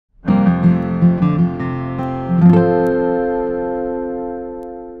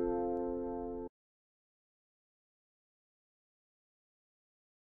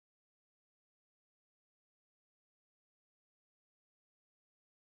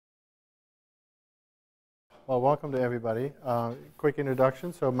Well, welcome to everybody. Quick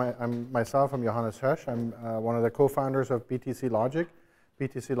introduction. So I'm Johannes Hösch. I'm one of the co-founders of BTC Logic.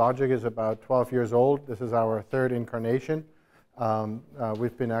 BTC Logic is about 12 years old. This is our third incarnation.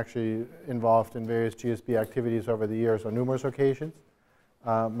 We've been actually involved in various GSB activities over the years on numerous occasions.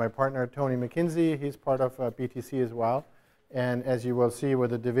 My partner, Tony McKinsey, he's part of BTC as well. And as you will see with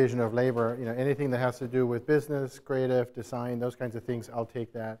the division of labor, anything that has to do with business, creative, design, those kinds of things, I'll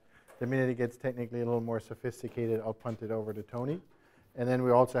take that. The minute it gets technically a little more sophisticated, I'll punt it over to Tony. And then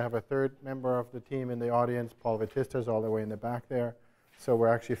we also have a third member of the team in the audience. Paul Vatista's all the way in the back there. So we're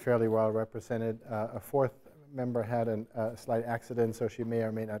actually fairly well represented. A fourth member had a slight accident, so she may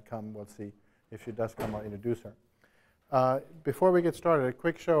or may not come. We'll see. If she does come, I'll introduce her. Before we get started, a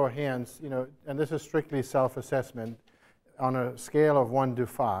quick show of hands, and this is strictly self-assessment. On a scale of 1 to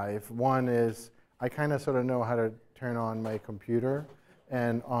 5, 1 is I kind of sort of know how to turn on my computer.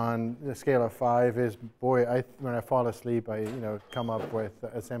 And on the scale of 5 is, boy, when I fall asleep, I come up with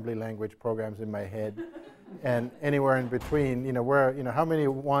assembly language programs in my head. And anywhere in between, how many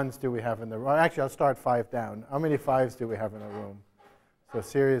 1s do we have in the room? Actually, I'll start 5 down. How many 5s do we have in the room? So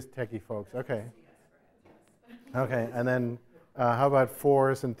serious techie folks. Okay. Okay, and then how about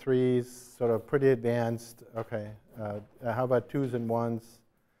 4s and 3s, sort of pretty advanced? Okay. How about 2s and 1s?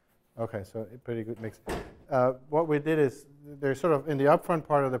 Okay, so a pretty good mix. What we did is, there's sort of, in the upfront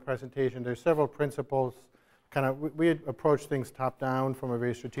part of the presentation, there's several principles. We approach things top-down from a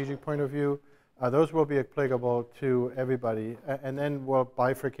very strategic point of view. Those will be applicable to everybody. And then we'll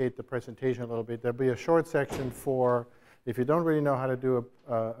bifurcate the presentation a little bit. There'll be a short section for, if you don't really know how to do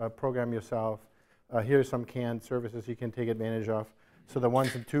a program yourself, here's some canned services you can take advantage of. So the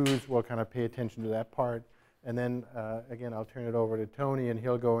 1s and 2s will kind of pay attention to that part. And then, again, I'll turn it over to Tony, and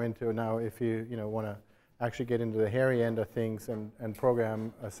he'll go into now if you want to actually get into the hairy end of things and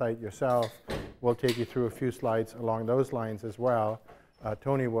program a site yourself. We'll take you through a few slides along those lines as well.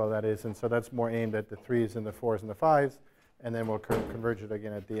 Tony will, that is, and so that's more aimed at the 3s and the 4s and the 5s, and then we'll converge it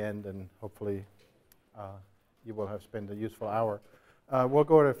again at the end, and hopefully you will have spent a useful hour. We'll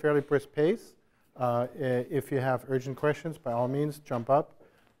go at a fairly brisk pace. If you have urgent questions, by all means, jump up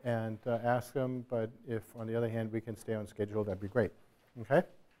and ask them, but if, on the other hand, we can stay on schedule, that'd be great. Okay?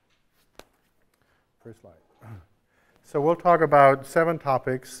 First slide. So we'll talk about 7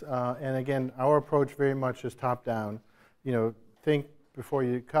 topics, and again, our approach very much is top-down. Think before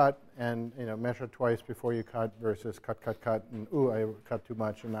you cut, and measure twice before you cut versus cut, and ooh, I cut too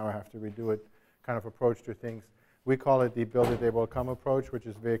much, and now I have to redo it kind of approach to things. We call it the build it, they will come approach, which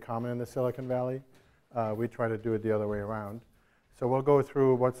is very common in the Silicon Valley. We try to do it the other way around. So we'll go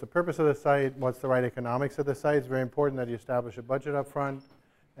through what's the purpose of the site, what's the right economics of the site. It's very important that you establish a budget up front.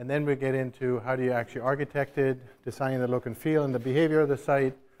 And then we get into how do you actually architect it, designing the look and feel and the behavior of the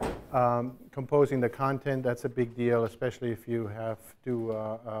site, composing the content. That's a big deal, especially if you have to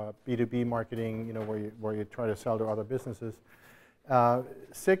B2B marketing, where you try to sell to other businesses.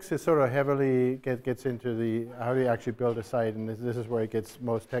 6 is sort of heavily gets into the how do you actually build a site, and this is where it gets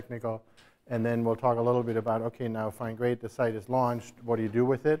most technical. And then we'll talk a little bit about, okay, now fine, great, the site is launched. What do you do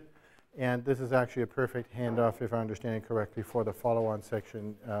with it? And this is actually a perfect handoff, if I understand it correctly, for the follow-on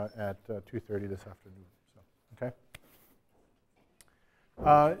section at 2:30 this afternoon. So,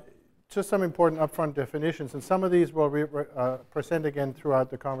 okay. Just some important upfront definitions, and some of these will present again throughout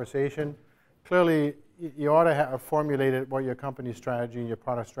the conversation. Clearly, you ought to have formulated what your company strategy and your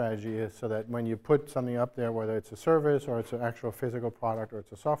product strategy is, so that when you put something up there, whether it's a service or it's an actual physical product or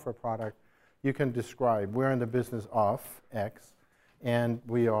it's a software product, you can describe we're in the business of X. And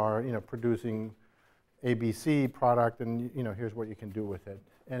we are, producing ABC product, and here's what you can do with it.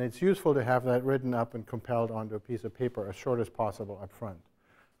 And it's useful to have that written up and compiled onto a piece of paper as short as possible up front.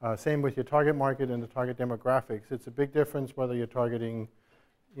 Same with your target market and the target demographics. It's a big difference whether you're targeting,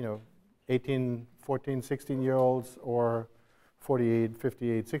 18, 14, 16-year-olds or 48,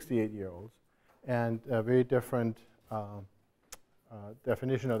 58, 68-year-olds, and a very different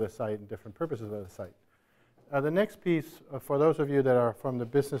definition of the site and different purposes of the site. The next piece, for those of you that are from the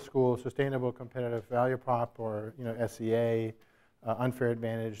business school, sustainable competitive value prop, or SCA, unfair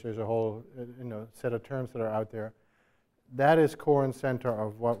advantage, there's a whole set of terms that are out there. That is core and center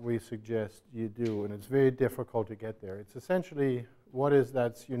of what we suggest you do, and it's very difficult to get there. It's essentially what is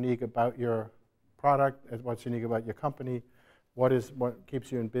that's unique about your product, what's unique about your company, what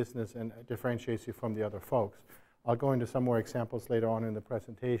keeps you in business and differentiates you from the other folks. I'll go into some more examples later on in the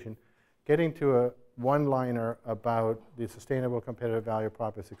presentation. Getting to a one-liner about the sustainable competitive value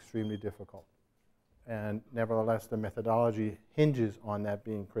prop is extremely difficult. And nevertheless, the methodology hinges on that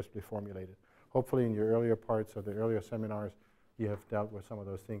being crisply formulated. Hopefully in your earlier parts of the earlier seminars, you have dealt with some of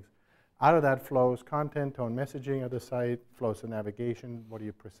those things. Out of that flows content, tone messaging of the site, flows the navigation, what do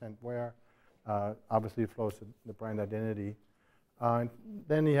you present where. Obviously flows the brand identity.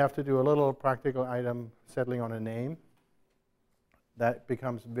 Then you have to do a little practical item settling on a name. That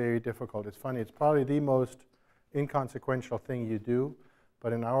becomes very difficult. It's funny, it's probably the most inconsequential thing you do,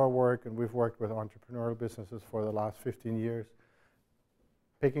 but in our work, and we've worked with entrepreneurial businesses for the last 15 years,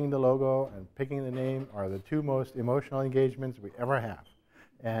 picking the logo and picking the name are the two most emotional engagements we ever have.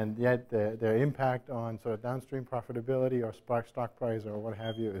 And yet their impact on sort of downstream profitability or stock price or what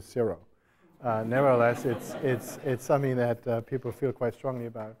have you is zero. Nevertheless, it's something that people feel quite strongly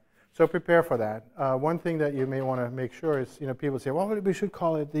about. So prepare for that. One thing that you may want to make sure is, people say, well, we should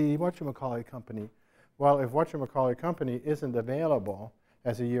call it the whatchamacallit company. Well, if whatchamacallit company isn't available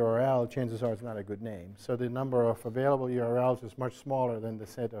as a URL, chances are it's not a good name. So the number of available URLs is much smaller than the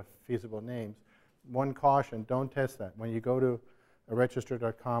set of feasible names. One caution, don't test that. When you go to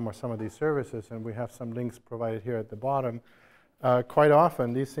register.com or some of these services, and we have some links provided here at the bottom, quite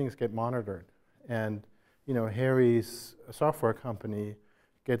often these things get monitored. And Harry's software company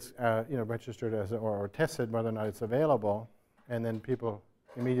gets registered as or tested whether or not it's available, and then people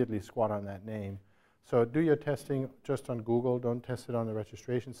immediately squat on that name. So do your testing just on Google. Don't test it on the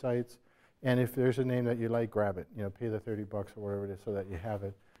registration sites. And if there's a name that you like, grab it. Pay the $30 or whatever it is so that you have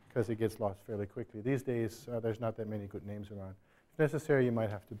it, because it gets lost fairly quickly. These days, there's not that many good names around. If necessary, you might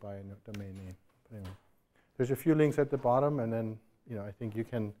have to buy a domain name. But anyway, there's a few links at the bottom, and then I think you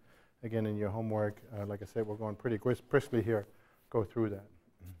can, again, in your homework, like I said, we're going pretty briskly here, go through that.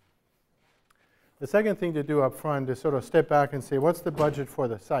 The second thing to do up front is sort of step back and say, what's the budget for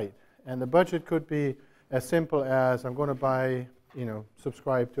the site? And the budget could be as simple as I'm going to buy,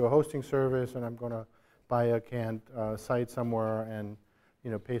 subscribe to a hosting service, and I'm going to buy a canned site somewhere and,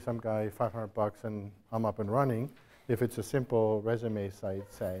 pay some guy $500 and I'm up and running. If it's a simple resume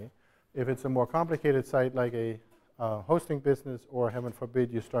site, say. If it's a more complicated site like a hosting business, or heaven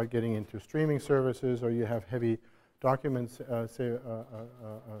forbid, you start getting into streaming services, or you have heavy documents,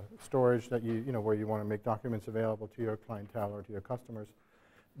 storage that where you want to make documents available to your clientele or to your customers,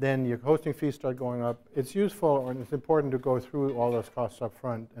 then your hosting fees start going up. It's useful and it's important to go through all those costs up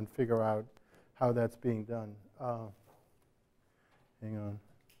front and figure out how that's being done. Hang on.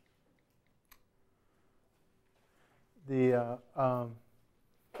 The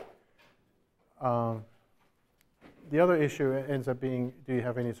other issue ends up being, do you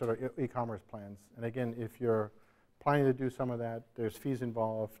have any sort of e-commerce plans? And again, if you're planning to do some of that, there's fees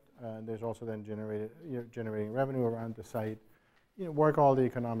involved, and there's also then generating revenue around the site. Work all the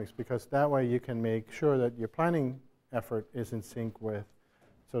economics, because that way you can make sure that your planning effort is in sync with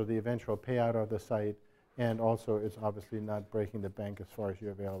sort of the eventual payout of the site, and also it's obviously not breaking the bank as far as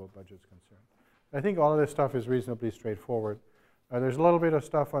your available budget is concerned. I think all of this stuff is reasonably straightforward. There's a little bit of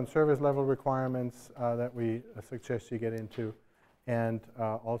stuff on service level requirements that we suggest you get into, and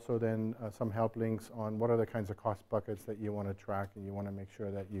also then some help links on what are the kinds of cost buckets that you want to track and you want to make sure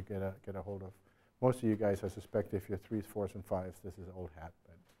that you get a hold of. Most of you guys, I suspect, if you're 3s, 4s, and 5s, this is old hat.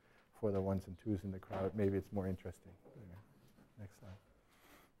 But for the 1s and 2s in the crowd, maybe it's more interesting. Anyway, next slide.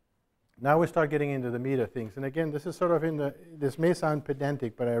 Now we start getting into the meat of things. And again, this is sort of this may sound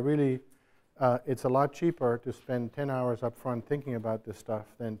pedantic, but I really, it's a lot cheaper to spend 10 hours up front thinking about this stuff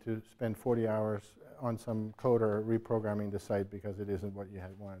than to spend 40 hours on some code or reprogramming the site because it isn't what you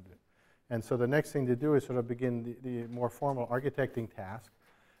had wanted to. And so the next thing to do is sort of begin the more formal architecting task.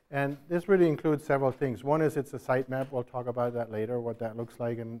 And this really includes several things. One is it's a sitemap. We'll talk about that later, what that looks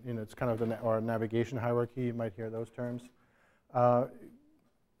like. And it's kind of or a navigation hierarchy. You might hear those terms.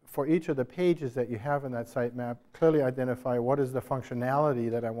 For each of the pages that you have in that sitemap, clearly identify what is the functionality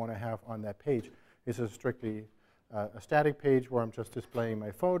that I want to have on that page. Is it strictly a static page where I'm just displaying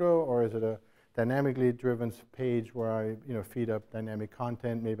my photo, or is it a dynamically driven page where I feed up dynamic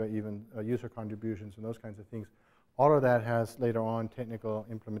content, maybe even user contributions and those kinds of things? All of that has later on technical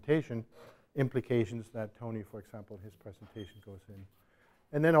implications that Tony, for example, his presentation goes in.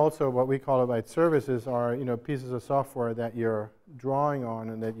 And then also what we call about services are pieces of software that you're drawing on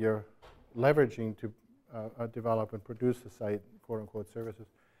and that you're leveraging to develop and produce the site, quote unquote, services.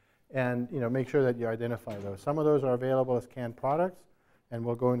 And make sure that you identify those. Some of those are available as canned products, and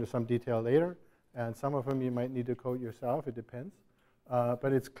we'll go into some detail later. And some of them you might need to code yourself, it depends.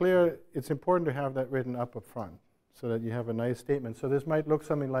 But it's clear, it's important to have that written up front, so that you have a nice statement. So this might look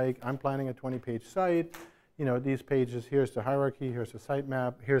something like, I'm planning a 20-page site. These pages, here's the hierarchy, here's the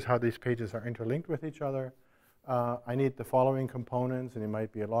sitemap, here's how these pages are interlinked with each other. I need the following components, and it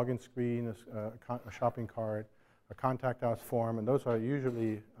might be a login screen, a shopping cart, a contact us form, and those are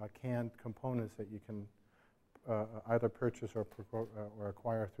usually canned components that you can either purchase or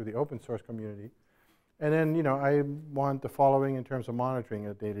acquire through the open source community. And then, you know, I want the following in terms of monitoring: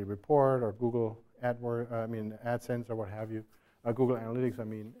 a daily report or Google AdSense or what have you, Google Analytics,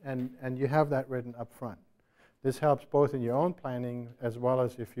 and you have that written up front. This helps both in your own planning as well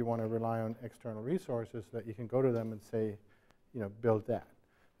as if you want to rely on external resources, that you can go to them and say, you know, build that.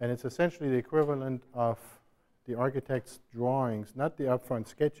 And it's essentially the equivalent of the architect's drawings, not the upfront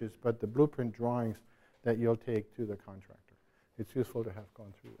sketches, but the blueprint drawings that you'll take to the contractor. It's useful to have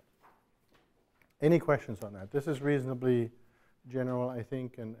gone through that. Any questions on that? This is reasonably general, I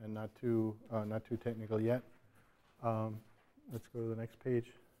think, and not too technical yet. Let's go to the next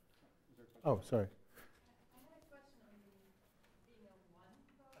page. Oh, sorry.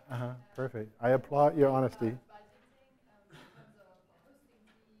 Perfect. I applaud your honesty.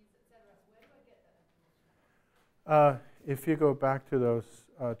 If you go back to those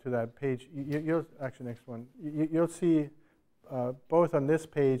to that page, you'll actually next one. You'll see both on this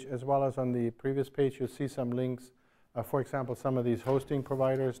page as well as on the previous page. You'll see some links. For example, some of these hosting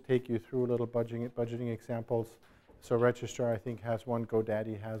providers take you through little budgeting examples. So Registrar, I think, has one.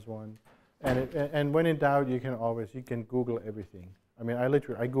 GoDaddy has one. And when in doubt, you can Google everything. I mean, I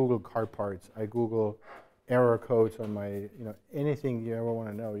Google car parts. I Google error codes on my, you know, anything you ever want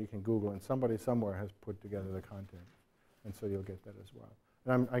to know, you can Google, and somebody somewhere has put together the content, and so you'll get that as well.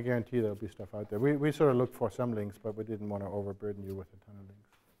 And I guarantee there'll be stuff out there. We sort of looked for some links, but we didn't want to overburden you with a ton of links.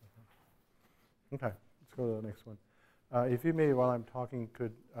 Okay, let's go to the next one. If you maybe, while I'm talking,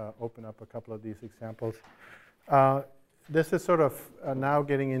 could open up a couple of these examples. This is sort of now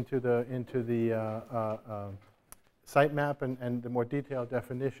getting into the sitemap and the more detailed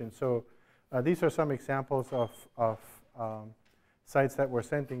definition. So these are some examples of sites that we're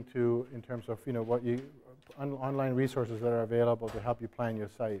sending to in terms of, you know, what online resources that are available to help you plan your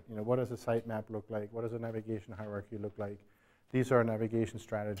site. You know, what does a sitemap look like? What does a navigation hierarchy look like? These are navigation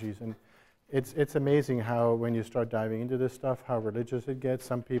strategies. And it's amazing how, when you start diving into this stuff, how religious it gets.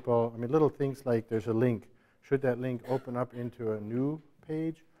 Some people, I mean, little things like there's a link. Should that link open up into a new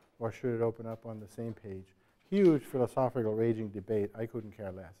page, or should it open up on the same page? Huge philosophical raging debate. I couldn't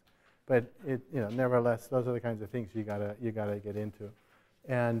care less. But nevertheless, those are the kinds of things you gotta get into,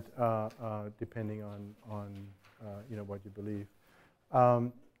 and depending on what you believe.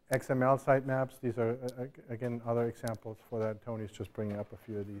 XML sitemaps. These are again other examples for that. Tony's just bringing up a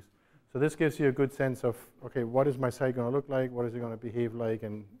few of these. So this gives you a good sense of, okay, what is my site going to look like? What is it going to behave like?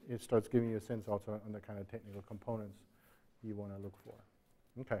 And it starts giving you a sense also on the kind of technical components you want to look for.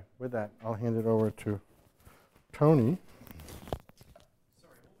 Okay, with that, I'll hand it over to Tony.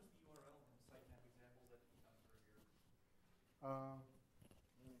 Sorry, what was the URL and sitemap examples that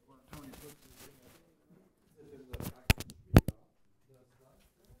you found for your? Tony puts this in. This is the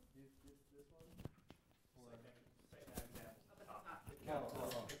this one? Sitemap examples.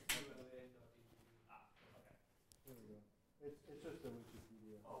 There we go. It's just a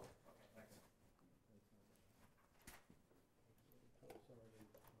Wikipedia. Oh, okay, thanks.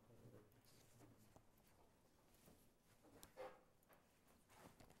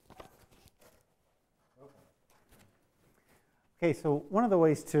 Okay, so one of the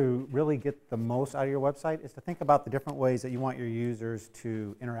ways to really get the most out of your website is to think about the different ways that you want your users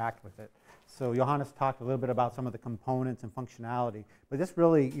to interact with it. So Johannes talked a little bit about some of the components and functionality, but this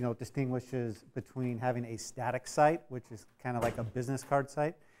really, distinguishes between having a static site, which is kind of like a business card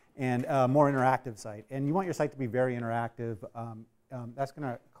site, and a more interactive site. And you want your site to be very interactive. That's going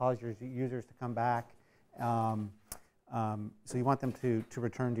to cause your users to come back. So you want them to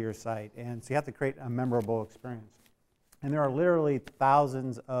return to your site. And so you have to create a memorable experience. And there are literally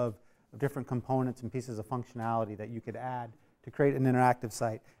thousands of different components and pieces of functionality that you could add to create an interactive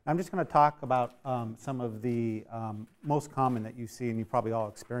site. I'm just going to talk about some of the most common that you see and you probably all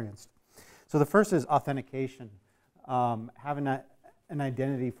experienced. So the first is authentication. Having an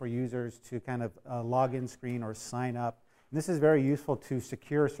identity for users to kind of login screen or sign up. And this is very useful to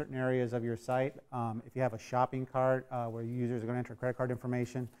secure certain areas of your site. If you have a shopping cart where users are going to enter credit card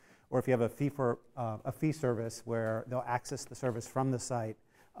information, or if you have a fee service where they'll access the service from the site,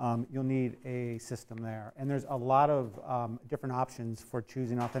 you'll need a system there. And there's a lot of different options for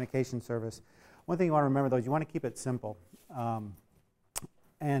choosing authentication service. One thing you want to remember, though, is you want to keep it simple.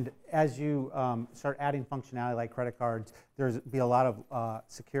 And as you start adding functionality like credit cards, there's be a lot of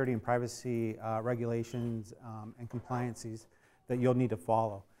security and privacy regulations and compliances that you'll need to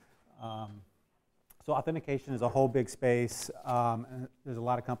follow. So authentication is a whole big space. And there's a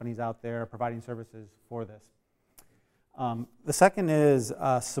lot of companies out there providing services for this. The second is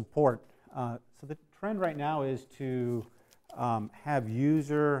support. So the trend right now is to have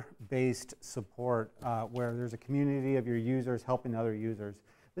user-based support where there's a community of your users helping other users.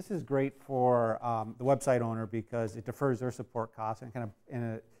 This is great for the website owner because it defers their support costs and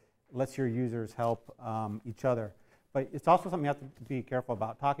it lets your users help each other. But it's also something you have to be careful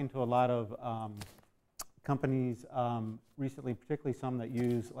about. Talking to a lot of companies recently, particularly some that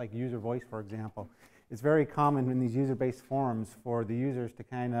use like user voice, for example. It's very common in these user-based forums for the users to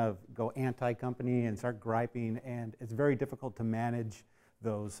kind of go anti-company and start griping, and it's very difficult to manage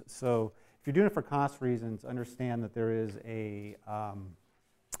those. So if you're doing it for cost reasons, understand that there is a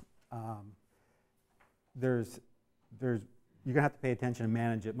you're gonna have to pay attention and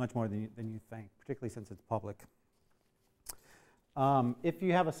manage it much more than you think, particularly since it's public. If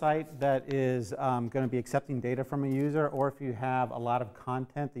you have a site that is going to be accepting data from a user, or if you have a lot of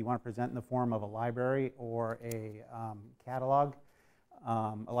content that you want to present in the form of a library or a catalog,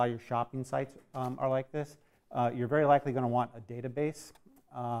 a lot of your shopping sites are like this, you're very likely going to want a database.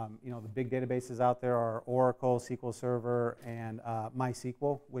 You know, the big databases out there are Oracle, SQL Server, and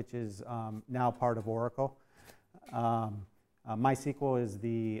MySQL, which is now part of Oracle. MySQL is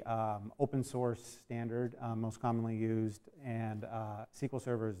the open source standard most commonly used, and SQL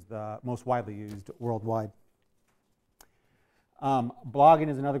Server is the most widely used worldwide. Blogging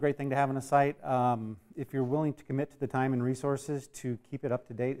is another great thing to have on a site. If you're willing to commit to the time and resources to keep it up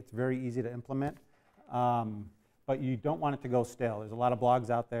to date, it's very easy to implement. But you don't want it to go stale. There's a lot of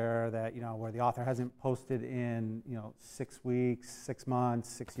blogs out there that, you know, where the author hasn't posted in, you know, 6 weeks, 6 months,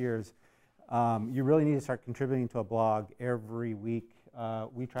 6 years. You really need to start contributing to a blog every week.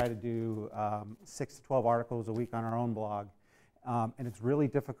 We try to do 6 to 12 articles a week on our own blog, and it's really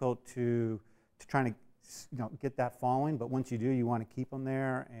difficult to try to, you know, get that following. But once you do, you want to keep them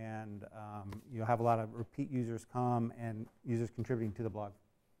there, and you'll have a lot of repeat users come and users contributing to the blog.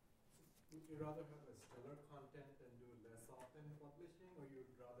 Would you rather have a stellar content and do less often publishing, or you'd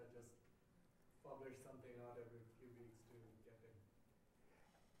rather just publish something out every few weeks to get in?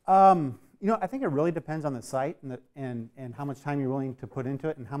 You know, I think it really depends on the site and how much time you're willing to put into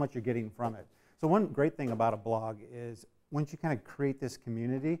it and how much you're getting from it. So one great thing about a blog is once you kind of create this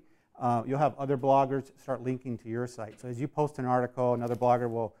community, you'll have other bloggers start linking to your site. So as you post an article, another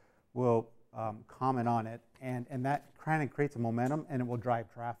blogger will comment on it, and that kind of creates a momentum, and it will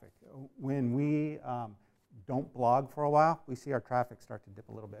drive traffic. When we don't blog for a while, we see our traffic start to dip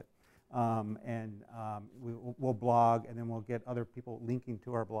a little bit. We'll blog, and then we'll get other people linking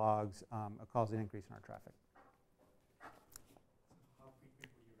to our blogs. It causes an increase in our traffic. How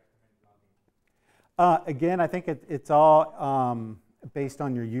frequent would you recommend blogging? Again, I think it's all based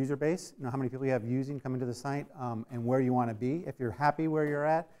on your user base. You know, how many people you have using coming to the site, and where you want to be. If you're happy where you're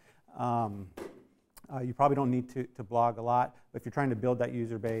at, you probably don't need to blog a lot. But if you're trying to build that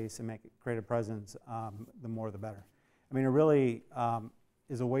user base and create a presence, the more the better. I mean, it really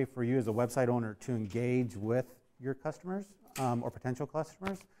is a way for you as a website owner to engage with your customers or potential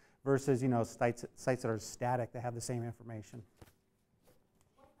customers versus, you know, sites that are static that have the same information.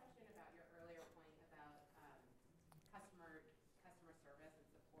 One question about your earlier point about customer service and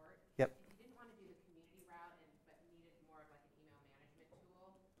support. Yep. If you didn't want to do the community route but needed more of like an email management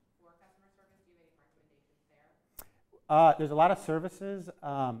tool for customer service, do you have any recommendations there? There's a lot of services.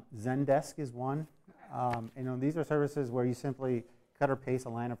 Zendesk is one. You know, these are services where you simply cut or paste a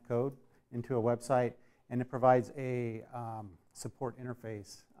line of code into a website, and it provides a support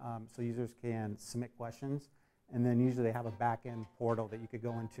interface so users can submit questions, and then usually they have a back-end portal that you could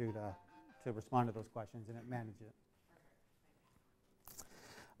go into to respond to those questions, and it manages it.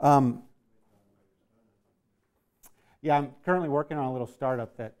 Yeah, I'm currently working on a little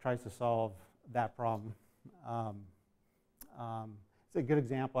startup that tries to solve that problem. It's a good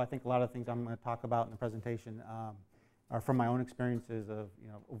example. I think a lot of things I'm going to talk about in the presentation are from my own experiences of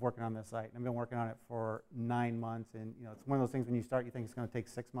working on this site. I've been working on it for 9 months, and it's one of those things when you start, you think it's going to take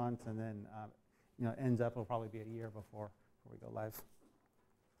 6 months, and then it ends up it'll probably be a year before we go live.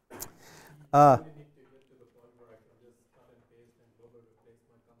 I really need to get to the point where I can just cut and paste and global replace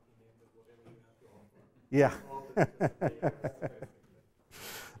my company name with whatever you have to offer. Yeah.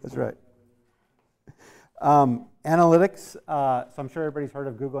 That's right. Analytics, so I'm sure everybody's heard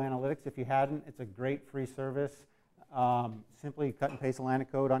of Google Analytics. If you hadn't, it's a great free service. Simply cut and paste a line of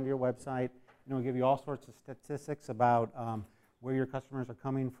code onto your website. It'll give you all sorts of statistics about where your customers are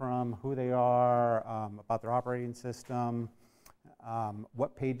coming from, who they are, about their operating system,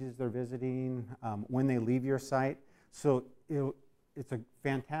 what pages they're visiting, when they leave your site. So it's a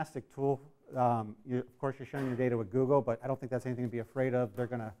fantastic tool. Of course, you're sharing your data with Google, but I don't think that's anything to be afraid of. They're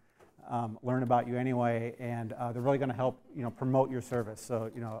going to learn about you anyway, and they're really going to help promote your service.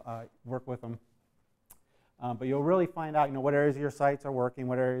 So work with them. But you'll really find out, what areas of your sites are working,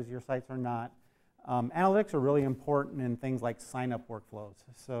 what areas of your sites are not. Analytics are really important in things like sign-up workflows.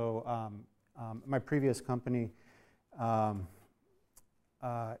 So my previous company,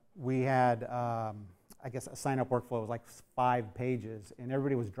 we had, I guess, a sign-up workflow was like 5 pages, and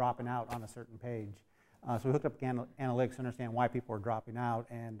everybody was dropping out on a certain page. So we hooked up analytics to understand why people were dropping out,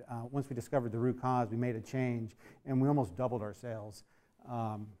 and once we discovered the root cause, we made a change, and we almost doubled our sales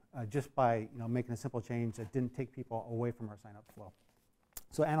just by making a simple change that didn't take people away from our sign-up flow.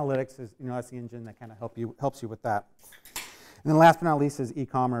 So analytics is, that's the engine that kind of helps you with that. And then last but not least is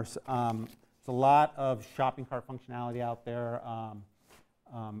e-commerce. There's a lot of shopping cart functionality out there.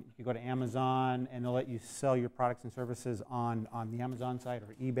 You can go to Amazon, and they'll let you sell your products and services on the Amazon site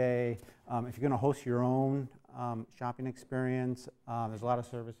or eBay. If you're going to host your own shopping experience, there's a lot of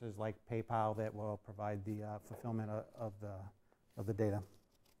services like PayPal that will provide the fulfillment of the data.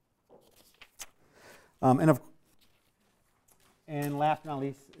 And last but not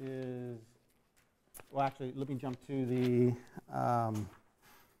least is, well, actually, let me jump to the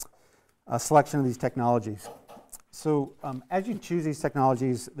selection of these technologies. So as you choose these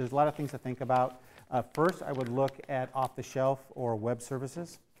technologies, there's a lot of things to think about. First, I would look at off-the-shelf or web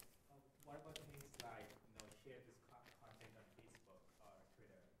services. What about things like, share this content on Facebook or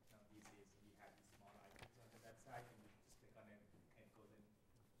Twitter? These days we have these small icons on the website, and you just click on it and it goes in.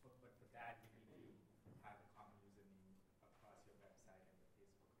 But for that, you need to have a common username across your website and the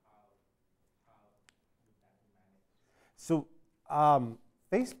Facebook. How would that be managed? So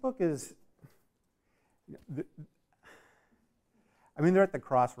Facebook is, they're at the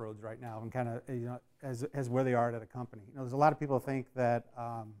crossroads right now, and kind of, as where they are at a company. There's a lot of people think that,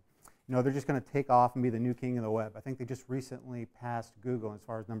 they're just going to take off and be the new king of the web. I think they just recently passed Google as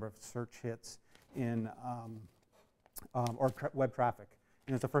far as number of search hits in, web traffic.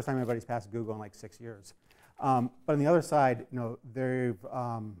 It's the first time anybody's passed Google in like 6 years. But on the other side, they've,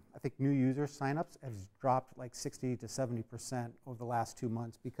 I think new user signups has dropped like 60 to 70% over the last 2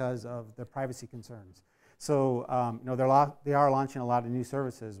 months because of their privacy concerns. So they are launching a lot of new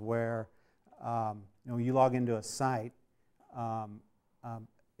services where you log into a site.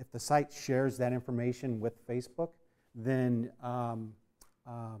 If the site shares that information with Facebook, then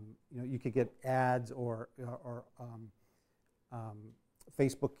you could get ads, or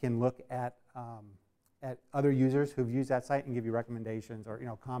Facebook can look at other users who've used that site and give you recommendations or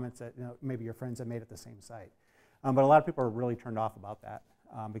comments that maybe your friends have made at the same site. But a lot of people are really turned off about that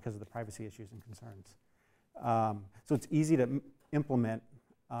because of the privacy issues and concerns. So it's easy to implement,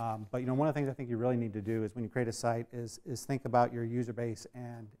 but one of the things I think you really need to do is when you create a site is think about your user base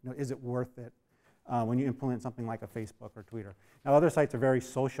and is it worth it when you implement something like a Facebook or Twitter. Now other sites are very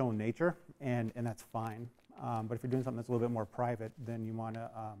social in nature, and that's fine, but if you're doing something that's a little bit more private, then you want to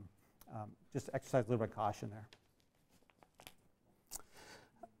just exercise a little bit of caution there.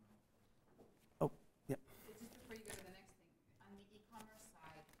 Oh, yeah. Just before you go to the next thing, on the e-commerce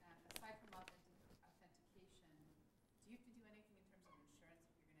side, aside from authentication, do you have to do anything in terms of insurance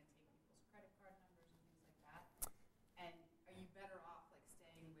if you're going to take people's credit card numbers and things like that? And are you better off like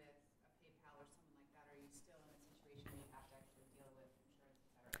staying with a PayPal or someone like that, or are you still in a situation where you have to actually deal with insurance,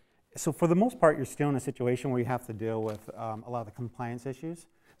 et cetera? So for the most part, you're still in a situation where you have to deal with a lot of the compliance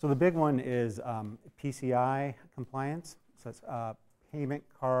issues. So the big one is PCI compliance, so it's payment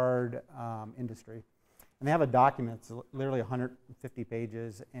card industry. And they have a document, it's literally 150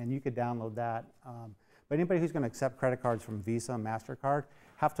 pages, and you could download that. But anybody who's going to accept credit cards from Visa and MasterCard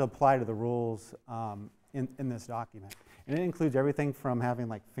have to apply to the rules in this document. And it includes everything from having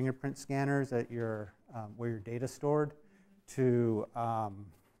like fingerprint scanners at your, where your data's stored, to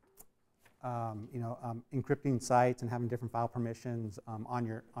encrypting sites and having different file permissions on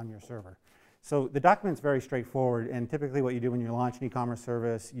your server. So the document's very straightforward, and typically what you do when you launch an e-commerce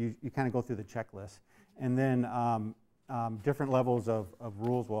service, you kind of go through the checklist, and then different levels of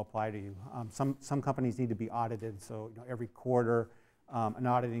rules will apply to you. Some companies need to be audited, so every quarter an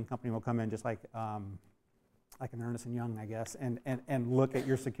auditing company will come in, just like an Ernst & Young, I guess, and look at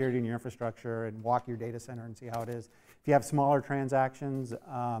your security and your infrastructure and walk your data center and see how it is. If you have smaller transactions,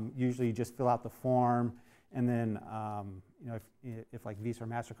 usually you just fill out the form, and then if like Visa or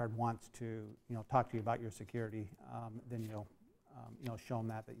MasterCard wants to talk to you about your security, then you'll show them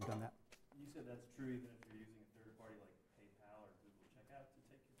that you've done that. You said that's true even if you're using a third party like PayPal or Google Checkout to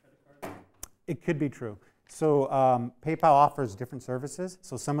take your credit card? It could be true. So PayPal offers different services.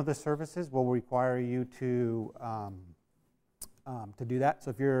 So some of the services will require you to do that.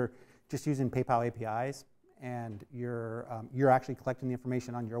 So if you're just using PayPal APIs and you're actually collecting the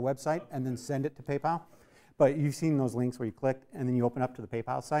information on your website and then send it to PayPal, but you've seen those links where you click and then you open up to the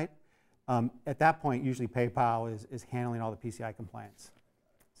PayPal site, At that point, usually PayPal is handling all the PCI compliance.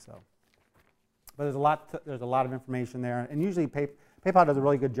 So, but there's a lot of information there, and usually PayPal does a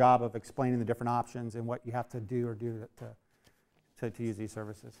really good job of explaining the different options and what you have to do or do to use these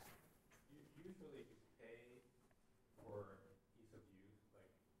services. Usually you pay for ease of use. Like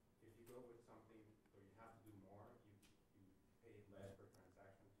if you go with something where you have to do more, you pay less per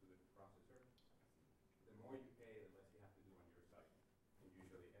transaction to the processor. The more you pay, the less you have to do on your side.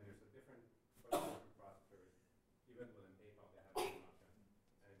 Usually, and there's a different processors. Even within PayPal, they have different options,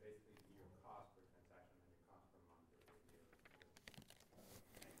 and it basically your cost per transaction and your cost per month or per year.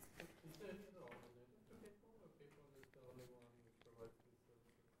 Is there any other alternative to PayPal, or PayPal is the only one which provides these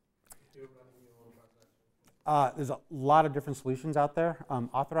services? If you're running your own transactions. There's a lot of different solutions out there.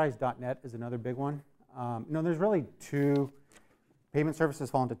 Authorized.net is another big one. There's really payment services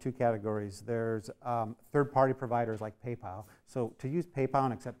fall into two categories. There's third-party providers like PayPal. So to use PayPal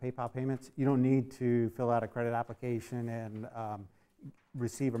and accept PayPal payments, you don't need to fill out a credit application and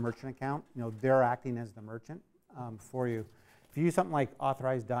receive a merchant account. They're acting as the merchant for you. If you use something like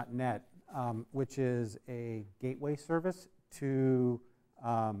Authorized.net, which is a gateway service to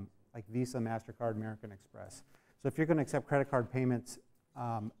like Visa, MasterCard, American Express. So if you're going to accept credit card payments,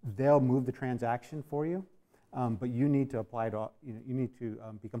 they'll move the transaction for you, but you need to apply to, you need to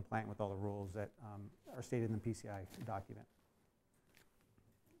be compliant with all the rules that are stated in the PCI document.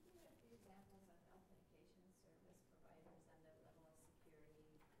 Can you give a few examples of authentication service providers and the level of security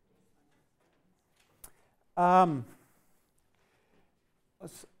based on your experience?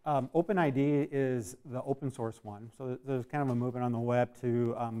 OpenID is the open source one. So there's kind of a movement on the web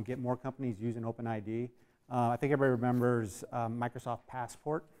to get more companies using OpenID. I think everybody remembers Microsoft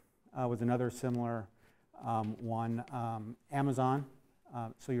Passport was another similar one. Amazon,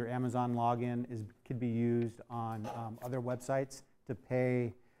 so your Amazon login could be used on other websites to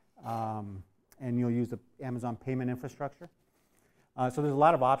pay, and you'll use the Amazon payment infrastructure. So there's a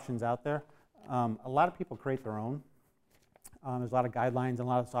lot of options out there. A lot of people create their own. There's a lot of guidelines and a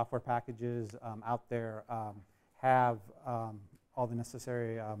lot of software packages out there have all the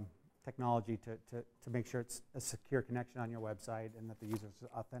necessary technology to make sure it's a secure connection on your website and that the user is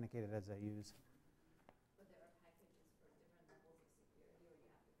authenticated as they use. But there are packages for different levels of security, or you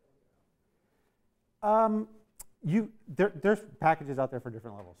have to build your own? There's packages out there for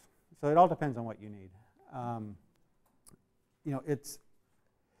different levels. So it all depends on what you need.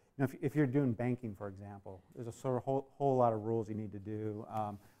 If you're doing banking, for example, there's a sort of whole lot of rules you need to do,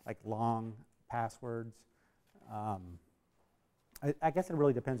 like long passwords. I guess it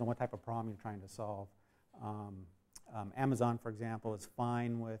really depends on what type of problem you're trying to solve. Amazon, for example, is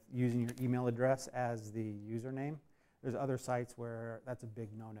fine with using your email address as the username. There's other sites where that's a big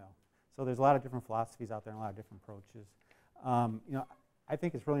no-no. So there's a lot of different philosophies out there and a lot of different approaches. I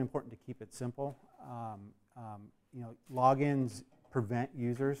think it's really important to keep it simple. Logins prevent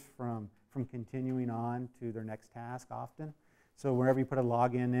users from continuing on to their next task often. So wherever you put a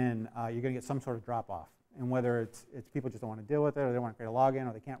login in, you're going to get some sort of drop-off. And whether it's people just don't want to deal with it, or they want to create a login,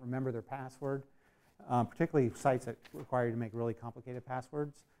 or they can't remember their password, particularly sites that require you to make really complicated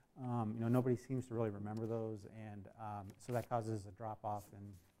passwords. Nobody seems to really remember those, and so that causes a drop-off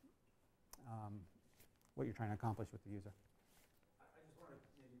in what you're trying to accomplish with the user. I just want to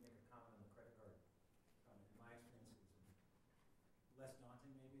maybe make a comment on the credit card. In my experience, it's less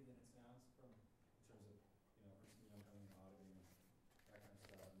daunting maybe than it sounds in terms of, coming and auditing and that kind of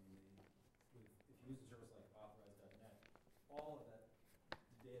stuff. I mean, if you use a service like Authorized.net, all of that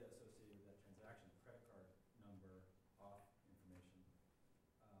data associated with that transaction, credit card number, auth information,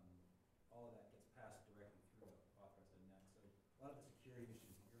 all of that gets passed directly through Authorized.net. So a lot of the security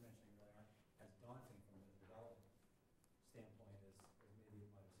issues that you're mentioning really aren't as daunting from the development standpoint as maybe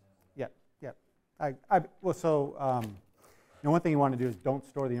it might have sounded. Yeah. One thing you want to do is don't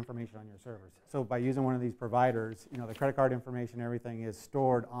store the information on your servers. So by using one of these providers, the credit card information, everything is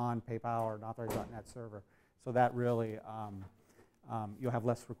stored on PayPal or an Authorized.net server. So that really, you'll have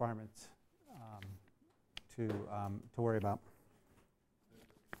less requirements to worry about.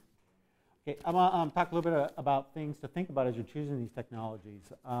 Okay, I'm going to talk a little bit about things to think about as you're choosing these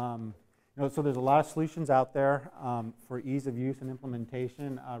technologies. So there's a lot of solutions out there for ease of use and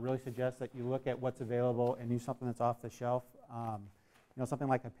implementation. I really suggest that you look at what's available and use something that's off the shelf. Something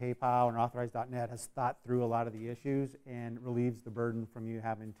like a PayPal or an Authorized.net has thought through a lot of the issues and relieves the burden from you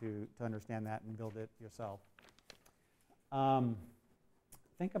having to understand that and build it yourself.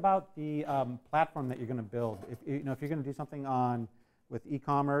 Think about the platform that you're going to build. If you're going to do something with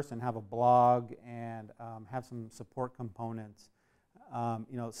e-commerce and have a blog and have some support components,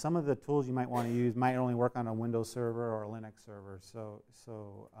 You know, some of the tools you might want to use might only work on a Windows server or a Linux server. So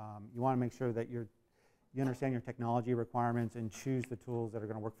you want to make sure that you understand your technology requirements and choose the tools that are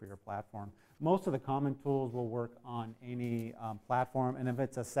going to work for your platform. Most of the common tools will work on any platform, and if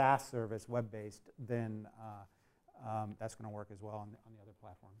it's a SaaS service, web-based, then that's going to work as well on the other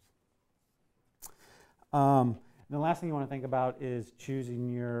platforms. And the last thing you want to think about is choosing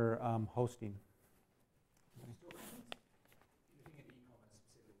your hosting. Looking at e-commerce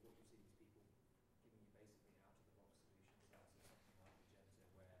specifically, what you see is people giving you basically an out-of-the-box solution versus something like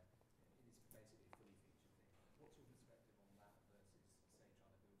Magento where it is basically a fully featured thing. What's your perspective on that versus, say, trying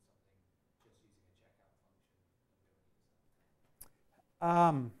to build something just using a checkout function and building it yourself?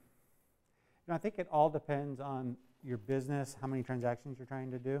 You know, I think it all depends on your business, how many transactions you're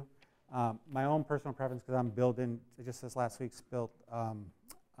trying to do. My own personal preference, because I'm building, just this last week, built a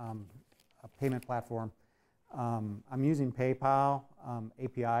payment platform. I'm using PayPal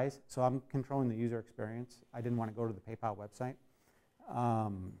APIs, so I'm controlling the user experience. I didn't want to go to the PayPal website.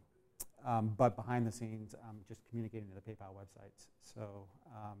 But behind the scenes, I'm just communicating to the PayPal websites. So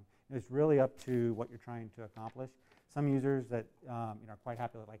it's really up to what you're trying to accomplish. Some users that you know, are quite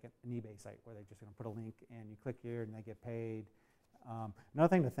happy with like an eBay site where they're just going to put a link and you click here and they get paid. Another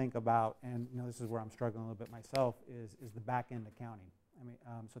thing to think about, and you know, this is where I'm struggling a little bit myself, is the back-end accounting. I mean,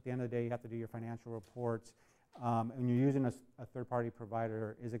 so at the end of the day, you have to do your financial reports. When you're using a third-party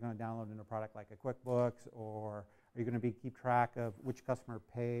provider, is it going to download into a product like a QuickBooks, or are you going to keep track of which customer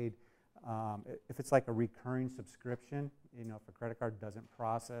paid? If it's like a recurring subscription, you know, if a credit card doesn't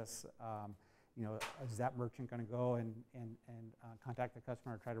process, you know, is that merchant going to go and contact the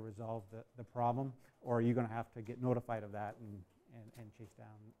customer or try to resolve the problem, or are you going to have to get notified of that and chase down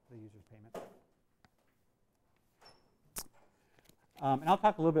the user's payment? And I'll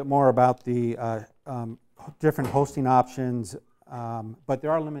talk a little bit more about the different hosting options, but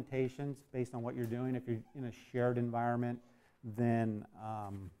there are limitations based on what you're doing. If you're in a shared environment, then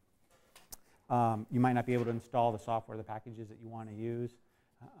you might not be able to install the software, the packages that you want to use.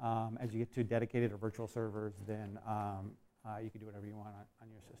 As you get to dedicated or virtual servers, then you can do whatever you want on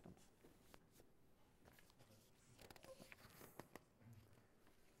your systems.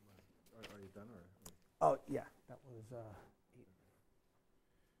 Are you done? Or? Oh, yeah, that was 8.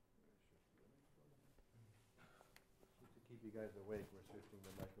 To keep you guys awake, we're shifting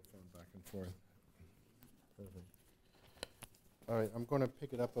the microphone back and forth. Perfect. All right, I'm going to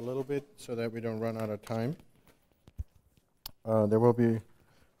pick it up a little bit so that we don't run out of time. There will be,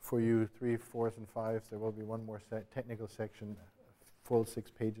 for you 3, 4s, and 5s, there will be one more technical section, full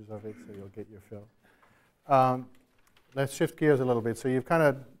 6 pages of it, so you'll get your fill. Let's shift gears a little bit. So you've kind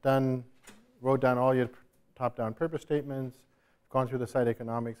of wrote down all your top-down purpose statements, gone through the site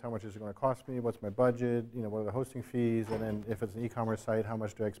economics, how much is it going to cost me, what's my budget, you know, what are the hosting fees, and then if it's an e-commerce site, how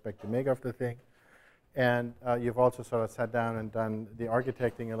much do I expect to make of the thing? And you've also sort of sat down and done the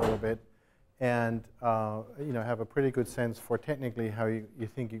architecting a little bit, and you know, have a pretty good sense for technically how you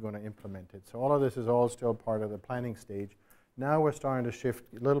think you're going to implement it. So all of this is all still part of the planning stage. Now we're starting to shift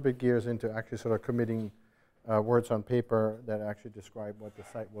a little bit gears into actually sort of committing words on paper that actually describe what the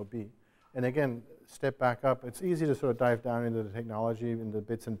site will be. And again, step back up. It's easy to sort of dive down into the technology, into the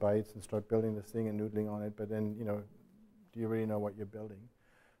bits and bytes, and start building this thing and noodling on it. But then, you know, do you really know what you're building?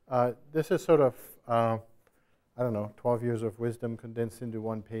 This is sort of, I don't know, 12 years of wisdom condensed into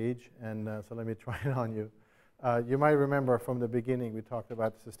one page. And so let me try it on you. You might remember from the beginning we talked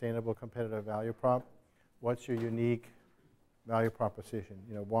about the sustainable competitive value prop. What's your unique value proposition?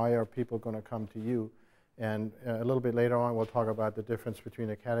 You know, why are people going to come to you? And a little bit later on, we'll talk about the difference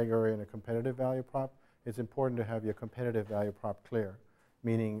between a category and a competitive value prop. It's important to have your competitive value prop clear,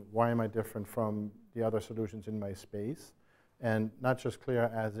 meaning why am I different from the other solutions in my space? And not just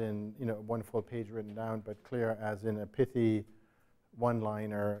clear as in, you know, one full page written down, but clear as in a pithy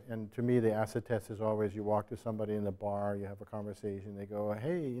one-liner. And to me, the acid test is always you walk to somebody in the bar, you have a conversation, they go,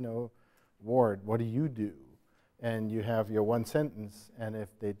 hey, you know, Ward, what do you do? And you have your one sentence, and if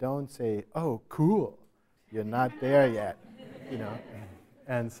they don't say, oh, cool, you're not there yet, you know.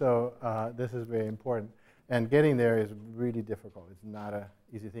 And so this is very important. And getting there is really difficult. It's not an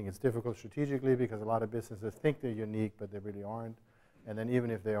easy thing. It's difficult strategically because a lot of businesses think they're unique, but they really aren't. And then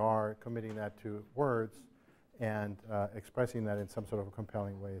even if they are, committing that to words and expressing that in some sort of a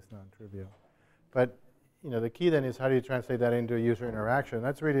compelling way is non-trivial. But you know, the key then is how do you translate that into user interaction?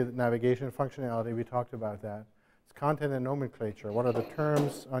 That's really the navigation functionality. We talked about that. It's content and nomenclature. What are the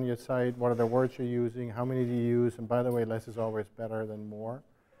terms on your site? What are the words you're using? How many do you use? And by the way, less is always better than more.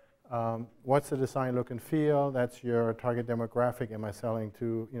 What's the design look and feel? That's your target demographic. Am I selling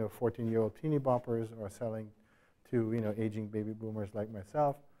to 14-year-old teeny boppers or selling to aging baby boomers like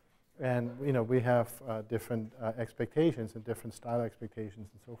myself. And we have different expectations and different style expectations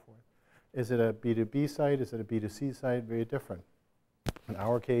and so forth. Is it a B2B site? Is it a B2C site? Very different. In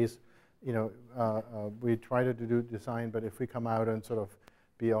our case, we try to do design, but if we come out and sort of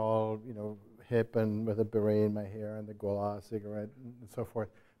be all hip and with a beret in my hair and the Gola cigarette and so forth,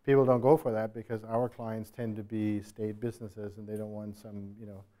 people don't go for that because our clients tend to be state businesses and they don't want some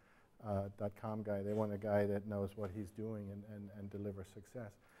 .com guy. They want a guy that knows what he's doing and delivers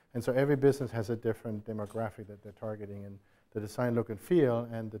success. And so every business has a different demographic that they're targeting, and the design look and feel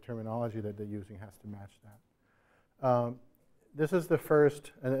and the terminology that they're using has to match that. This is the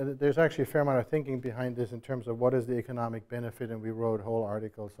first, and there's actually a fair amount of thinking behind this in terms of what is the economic benefit, and we wrote whole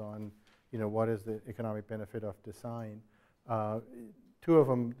articles on what is the economic benefit of design. Two of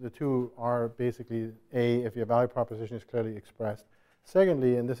them, the two are basically, A, if your value proposition is clearly expressed.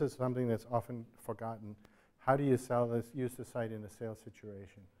 Secondly, and this is something that's often forgotten, how do you use the site in a sales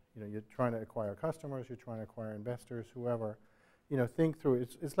situation? You're trying to acquire customers, you're trying to acquire investors, whoever. Think through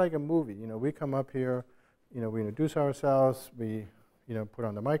it. It's like a movie. We come up here, we introduce ourselves, we put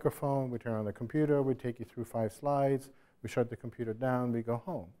on the microphone, we turn on the computer, we take you through 5 slides, we shut the computer down, we go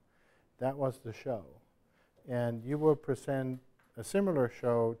home. That was the show. And you will present a similar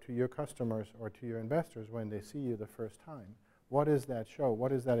show to your customers or to your investors when they see you the first time. What is that show?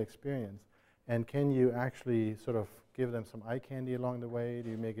 What is that experience? And can you actually sort of give them some eye candy along the way? Do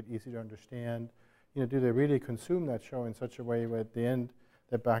you make it easy to understand? Do they really consume that show in such a way where at the end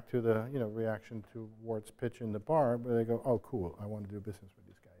they're back to the reaction towards pitch in the bar, where they go, oh, cool, I want to do business with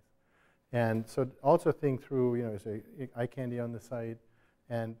these guys. And so also think through, is there eye candy on the site?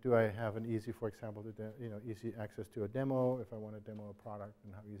 And do I have an easy, for example, easy access to a demo if I want to demo a product,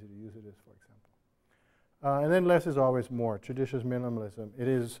 and how easy to use it is, for example. And then less is always more, judicious minimalism. It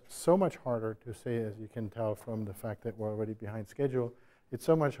is so much harder to say, as you can tell from the fact that we're already behind schedule, it's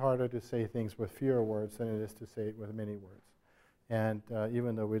so much harder to say things with fewer words than it is to say it with many words. And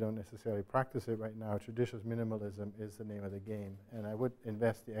even though we don't necessarily practice it right now, judicious minimalism is the name of the game. And I would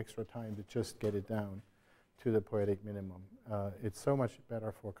invest the extra time to just get it down to the poetic minimum. It's so much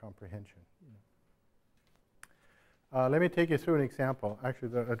better for comprehension. Let me take you through an example.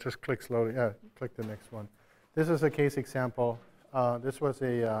 Actually, just click slowly. Click the next one. This is a case example. This was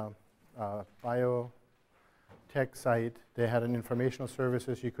a biotech site. They had an informational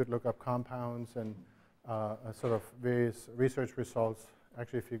services. You could look up compounds and sort of various research results.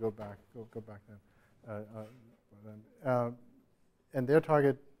 Actually, if you go back then. And their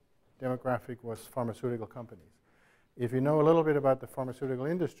target demographic was pharmaceutical companies. If you know a little bit about the pharmaceutical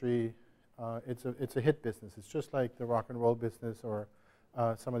industry, it's a hit business. It's just like the rock and roll business or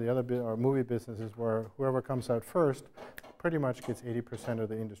some of the other or movie businesses where whoever comes out first pretty much gets 80% of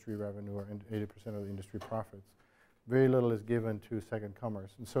the industry revenue or 80% of the industry profits. Very little is given to second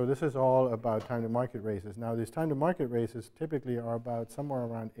comers. And so this is all about time to market races. Now these time to market races typically are about somewhere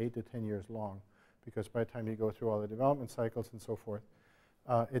around 8 to 10 years long, because by the time you go through all the development cycles and so forth,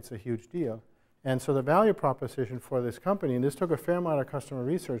 it's a huge deal. And so the value proposition for this company, and this took a fair amount of customer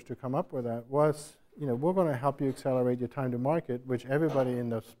research to come up with that, was, we're going to help you accelerate your time to market, which everybody in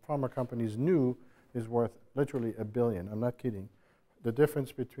those pharma companies knew is worth literally $1 billion. I'm not kidding. The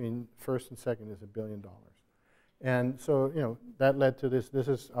difference between first and second is $1 billion. And so, that led to this. This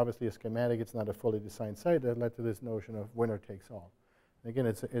is obviously a schematic. It's not a fully designed site. That led to this notion of winner takes all. And again,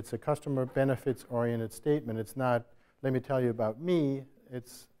 it's a customer benefits-oriented statement. It's not, let me tell you about me.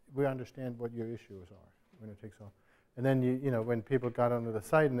 It's, we understand what your issues are. Winner takes all. And then, when people got onto the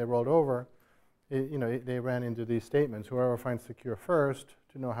site and they rolled over, they ran into these statements. Whoever finds secure first,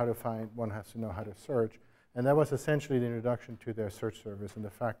 to know how to find, one has to know how to search. And that was essentially the introduction to their search service, and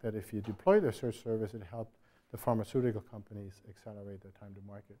the fact that if you deploy their search service, it helped the pharmaceutical companies accelerate their time to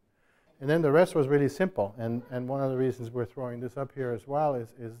market. And then the rest was really simple. And one of the reasons we're throwing this up here as well is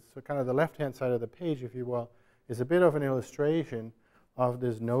so kind of the left-hand side of the page, if you will, is a bit of an illustration of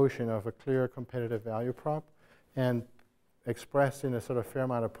this notion of a clear competitive value prop and expressed in a sort of fair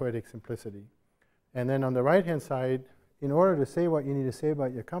amount of poetic simplicity. And then on the right-hand side, in order to say what you need to say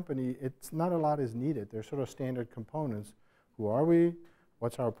about your company, it's not a lot is needed. They're sort of standard components. Who are we?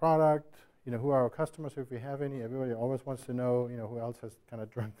 What's our product? Who are our customers, if we have any? Everybody always wants to know, who else has kind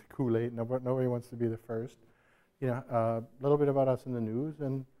of drunk the Kool-Aid. Nobody wants to be the first. A little bit about us in the news,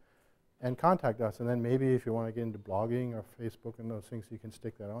 and contact us. And then maybe if you want to get into blogging or Facebook and those things, you can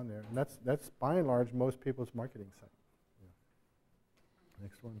stick that on there. And that's by and large most people's marketing site. Yeah.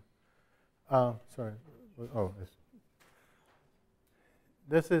 Next one. Sorry. Oh,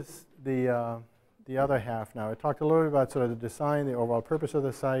 this is the other half now. I talked a little bit about sort of the design, the overall purpose of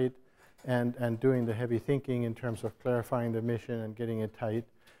the site. and doing the heavy thinking in terms of clarifying the mission and getting it tight.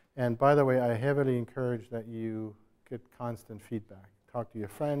 And by the way, I heavily encourage that you get constant feedback. Talk to your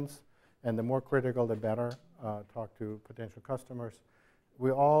friends, and the more critical, the better. Talk to potential customers. We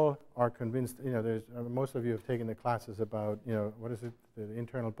all are convinced, there's, most of you have taken the classes about, what is it, the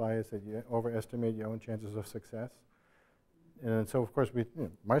internal bias that you overestimate your own chances of success. And so, of course,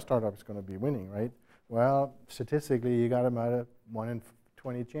 my startup is going to be winning, right? Well, statistically, you got about a 1 in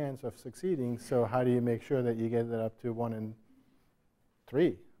 20 chance of succeeding. So how do you make sure that you get that up to 1 in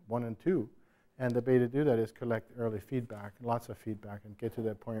 3, 1 in 2? And the way to do that is collect early feedback, lots of feedback, and get to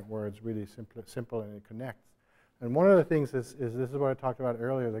that point where it's really simple and it connects. And one of the things is this is what I talked about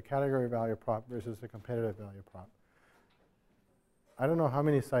earlier, the category value prop versus the competitive value prop. I don't know how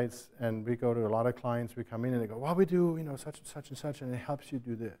many sites, and we go to a lot of clients, we come in and they go, well, we do such and such and such, and it helps you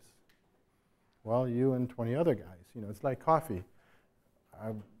do this. Well, you and 20 other guys, it's like coffee.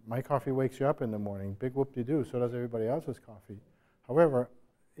 My coffee wakes you up in the morning, big whoop-de-doo, so does everybody else's coffee. However,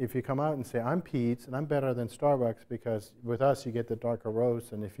 if you come out and say, I'm Pete's, and I'm better than Starbucks because with us you get the darker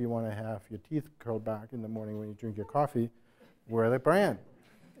roast, and if you want to have your teeth curled back in the morning when you drink your coffee, we're the brand.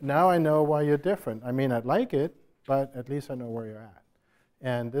 Now I know why you're different. I may not like it, but at least I know where you're at.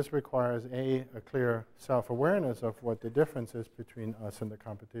 And this requires A, a clear self-awareness of what the difference is between us and the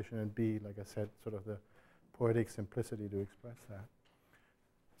competition, and B, like I said, sort of the poetic simplicity to express that.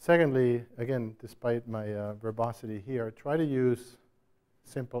 Secondly, again, despite my verbosity here, try to use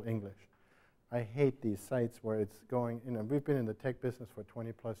simple English. I hate these sites where it's going, we've been in the tech business for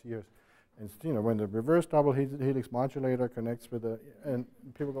 20 plus years, and when the reverse double helix modulator connects with and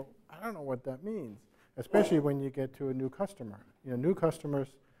people go, I don't know what that means, especially when you get to a new customer. New customers,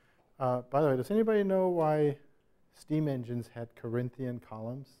 by the way, does anybody know why steam engines had Corinthian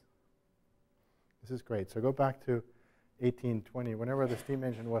columns? This is great. So go back to 1820, whenever the steam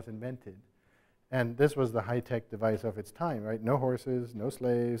engine was invented. And this was the high-tech device of its time, right? No horses, no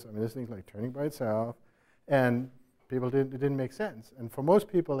slaves. I mean, this thing's like turning by itself. And it didn't make sense. And for most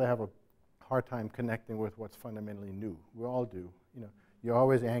people, they have a hard time connecting with what's fundamentally new. We all do. You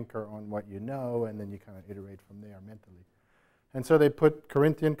always anchor on what you know, and then you kind of iterate from there mentally. And so they put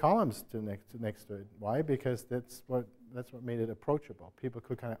Corinthian columns next to it. Why? Because that's what made it approachable. People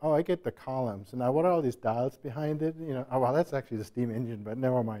could kind of, oh, I get the columns. And now what are all these dials behind it? Oh, well, that's actually the steam engine, but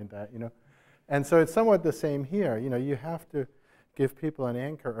never mind that, And so it's somewhat the same here. You have to give people an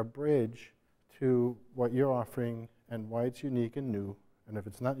anchor, a bridge to what you're offering and why it's unique and new. And if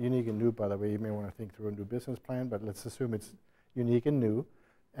it's not unique and new, by the way, you may want to think through a new business plan, but let's assume it's unique and new.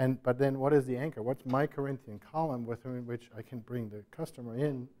 But then what is the anchor? What's my Corinthian column within which I can bring the customer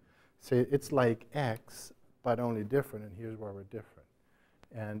in, say it's like X, but only different, and here's where we're different.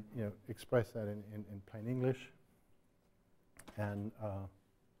 And express that in plain English. And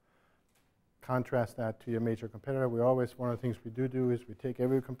contrast that to your major competitor. One of the things we do is we take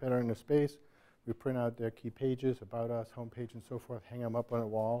every competitor in the space, we print out their key pages, about us, homepage, and so forth, hang them up on a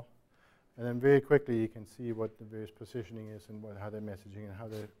wall, and then very quickly you can see what the various positioning is and how they're messaging and how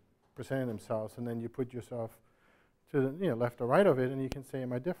they're presenting themselves, and then you put yourself to the left or right of it, and you can say,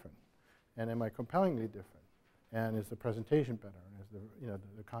 am I different? And am I compellingly different? And is the presentation better? And is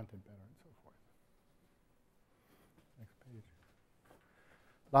the content better, and so forth? Next page.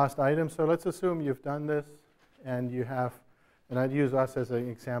 Last item. So let's assume you've done this, and you have, and I'd use us as an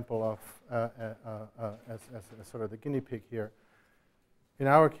example of as sort of the guinea pig here. In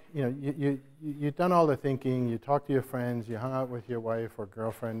our, you've done all the thinking. You talked to your friends. You hung out with your wife or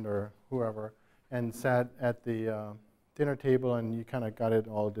girlfriend or whoever, and sat at the dinner table, and you kind of got it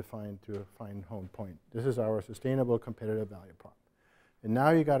all defined to a fine home point. This is our sustainable competitive value prop. And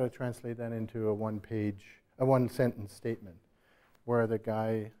now you got to translate that into a one-sentence statement, where the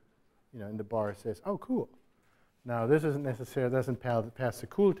guy, in the bar says, "Oh, cool." Now, this isn't necessarily, doesn't pass the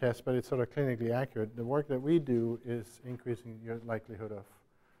cool test, but it's sort of clinically accurate. The work that we do is increasing your likelihood of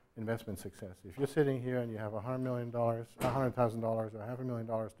investment success. If you're sitting here and you have $100,000, or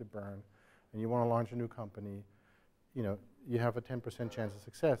 $500,000 to burn, and you want to launch a new company, you have a 10% chance of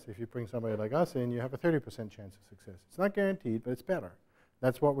success. If you bring somebody like us in, you have a 30% chance of success. It's not guaranteed, but it's better.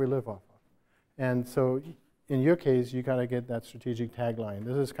 That's what we live off of. And so in your case, you got to get that strategic tagline.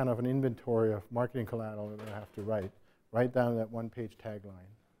 This is kind of an inventory of marketing collateral that I have to write. Write down that one-page tagline.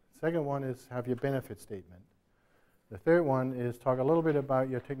 Second one is have your benefit statement. The third one is talk a little bit about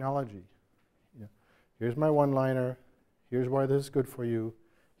your technology. Here's my one-liner. Here's why this is good for you.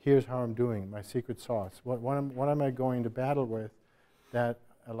 Here's how I'm doing, my secret sauce. What am I going to battle with that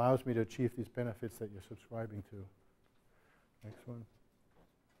allows me to achieve these benefits that you're subscribing to? Next one.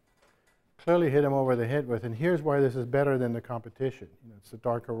 clearly hit them over the head with, and here's why this is better than the competition. It's a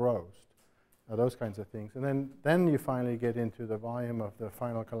darker roast, those kinds of things. And then you finally get into the volume of the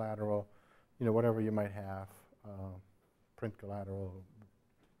final collateral, whatever you might have, print collateral,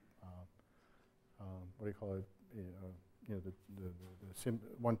 what do you call it, the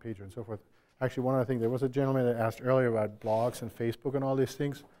one pager and so forth. Actually, one other thing, there was a gentleman that asked earlier about blogs and Facebook and all these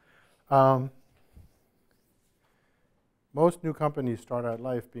things. Most new companies start out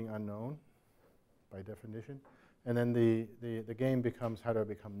life being unknown, by definition, and then the game becomes how to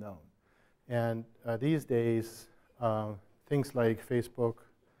become known. And these days, things like Facebook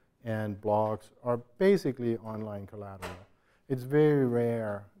and blogs are basically online collateral. It's very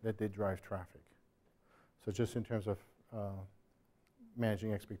rare that they drive traffic. So just in terms of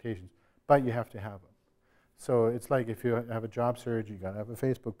managing expectations, but you have to have them. So it's like if you have a job search, you got to have a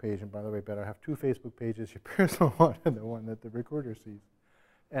Facebook page, and by the way, better have 2 Facebook pages, your personal one and the one that the recruiter sees.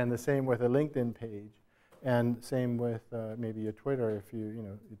 And the same with a LinkedIn page, and same with maybe your Twitter if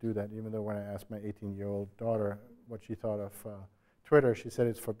you do that. Even though when I asked my 18-year-old daughter what she thought of Twitter, she said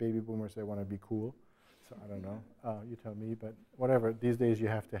it's for baby boomers, they want to be cool. So I don't know, you tell me, but whatever, these days you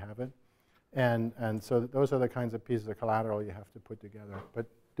have to have it. And so those are the kinds of pieces of collateral you have to put together, but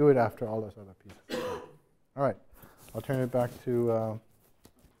do it after all those other pieces. All right, I'll turn it back to,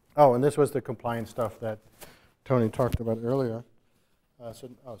 oh, and this was the compliance stuff that Tony talked about earlier. Oh,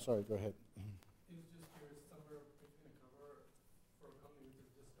 sorry, go ahead. I was just curious, somewhere between a cover for a company which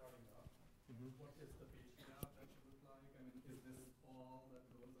is just starting up, what is the page layout that should look like? I mean, is this all that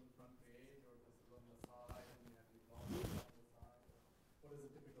goes on the front page, or this is on the side, and you have the columns on the side? What is a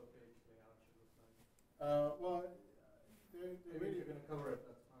typical page layout should look like? Well, Maybe you're going to cover it,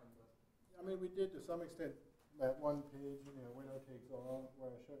 that's fine, but. I mean, we did to some extent that one page, winner takes all,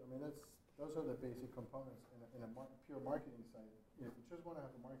 where I showed. I mean, those are the basic components in a pure marketing site. If you just want to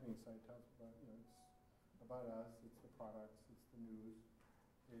have a marketing site, tells about, it's about us, it's the products, it's the news,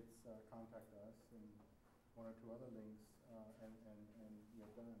 it's contact us, and 1 or 2 other links, and you're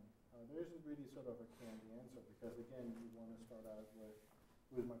done. There isn't really sort of a canned answer because, again, you want to start out with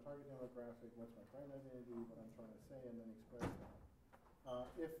who's my target demographic, what's my brand identity, what I'm trying to say, and then express that.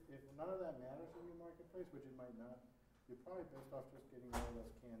 If none of that matters in your marketplace, which it might not, you're probably best off just getting one of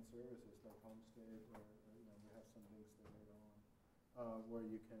those canned services like Homestead, or we have some links there later on, where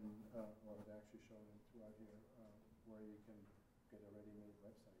you can, or it actually shown throughout here, where you can get a ready-made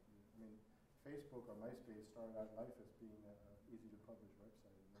website. I mean, Facebook or MySpace started out life as being an easy-to-publish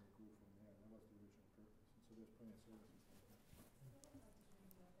website, and then it grew from there. That was the original purpose. And so there's plenty of services like that.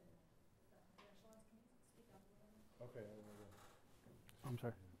 Okay. I'm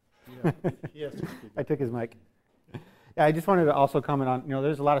sorry. He has to speak. I took his mic. Yeah, I just wanted to also comment on,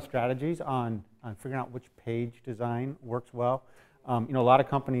 there's a lot of strategies on figuring out which page design works well. A lot of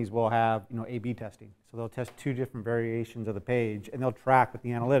companies will have, A/B testing. So they'll test 2 different variations of the page, and they'll track with the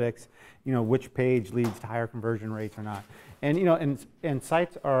analytics, which page leads to higher conversion rates or not. And, and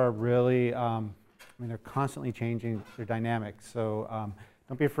sites are really, they're constantly changing their dynamics. So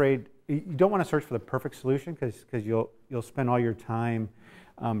don't be afraid. You don't want to search for the perfect solution because you'll spend all your time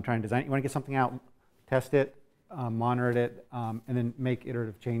trying to design it. You want to get something out, test it, monitor it, and then make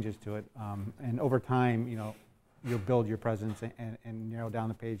iterative changes to it. And over time, you'll build your presence and narrow down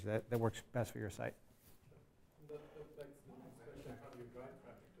the page that works best for your site. That begs the next question, how do you drive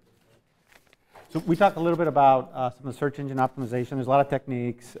traffic to the site? So we talked a little bit about some of the search engine optimization. There's a lot of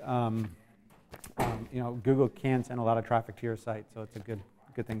techniques. Google can send a lot of traffic to your site, so it's a good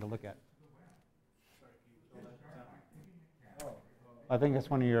thing to look at. I think that's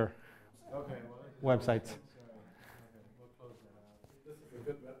one of your websites. We'll close that out. This is a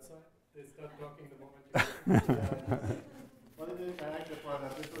good website. They start talking the moment you Well, I actually brought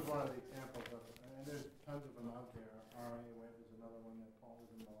up, this was one of the examples of it, and there's tons of them out there. RA Web is another one that Paul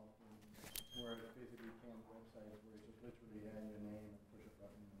is involved in, where it's basically canned websites where you just literally add your name and push a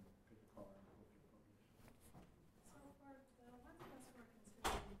button and pick a card and hope you publish. So for the ones of us who are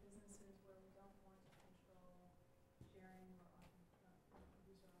considering businesses where we don't want to control sharing or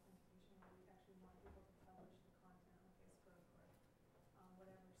user authentication, where we actually want people to publish the content on Facebook or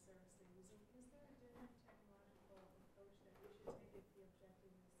whatever service they're using, is there a different technological approach that we should take if the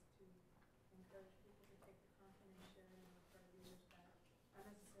objective is to encourage people to take the content and share it and refer users back, not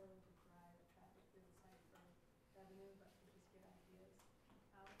necessarily to drive traffic through the site for revenue, but to just get ideas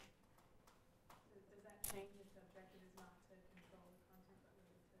out? Does that change if the objective is not to control the content, but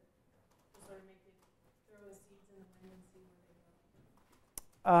really to sort of make it, throw the seeds in the wind and see where they go?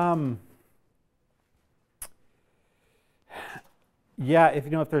 Yeah, if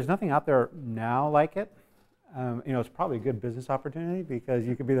there's nothing out there now like it, It's probably a good business opportunity because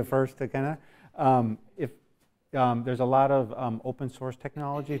you could be the first to kind of, if there's a lot of open source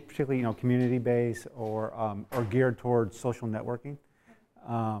technology, particularly community-based or geared towards social networking.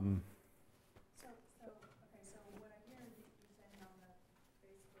 So what I hear you saying on the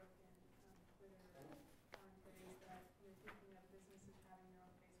Facebook and Twitter commentaries that you're thinking of businesses having their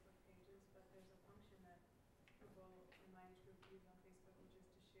own Facebook pages, but there's a function that people in my age group use on Facebook, which is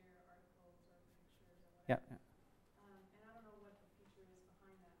to share articles or pictures or whatever. Yeah. And I don't know what the feature is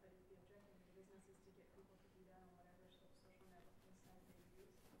behind that, but if the objective of the business is to get people to do that on whatever social networking site they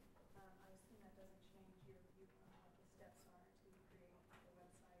use, I assume that doesn't change your viewpoint on what the steps are to create the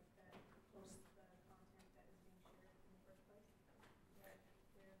website that hosts the content that is being shared in the first place. Is that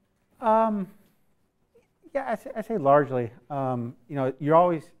fair? Yeah, I say largely. You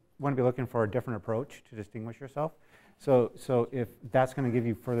always want to be looking for a different approach to distinguish yourself. So if that's going to give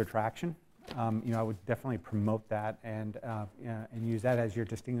you further traction, I would definitely promote that and use that as your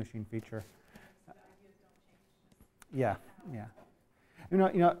distinguishing feature. Yeah.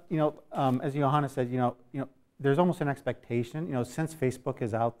 As Johanna said, there's almost an expectation. Since Facebook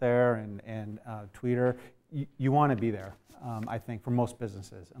is out there and Twitter, you want to be there. I think for most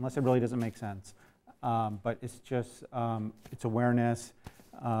businesses, unless it really doesn't make sense. But it's just it's awareness.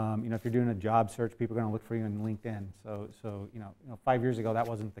 If you're doing a job search, people are going to look for you in LinkedIn. So 5 years ago that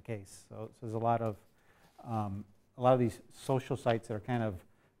wasn't the case. So there's a lot of these social sites that are kind of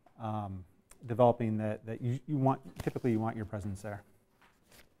developing that you want. Typically, you want your presence there.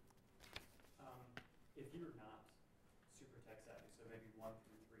 If you're not super tech savvy, so maybe 1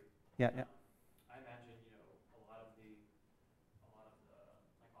 through 3. Yeah. I imagine a lot of the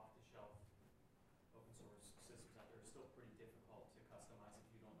like off-the-shelf open source systems out there are still pretty difficult to customize if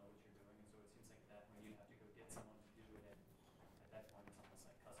you don't know what you're doing, and so it seems like at that point you have to go get someone to do it, and at that point it's almost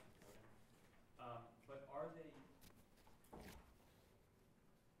like custom coding. But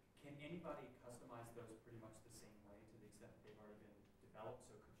can anybody customize those pretty much the same way to the extent that they've already been developed?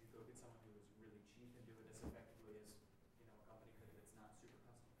 So could you go get someone who is really cheap and do it as effectively as a company could if it's not super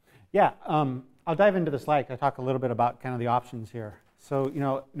custom? Yeah, I'll dive into the slide. I talk a little bit about kind of the options here. So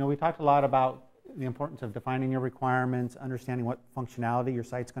we talked a lot about the importance of defining your requirements, understanding what functionality your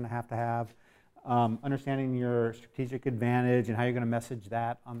site's going to have, understanding your strategic advantage and how you're going to message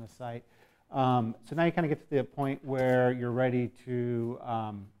that on the site. So now you kind of get to the point where you're ready to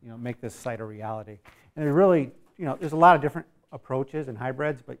make this site a reality. And it really, there's a lot of different approaches and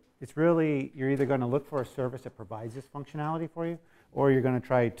hybrids, but it's really, you're either going to look for a service that provides this functionality for you, or you're going to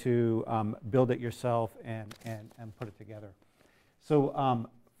try to build it yourself and put it together. So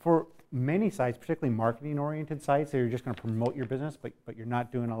for many sites, particularly marketing-oriented sites, that you're just going to promote your business, but you're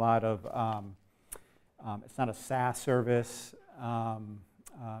not doing a lot of, it's not a SaaS service.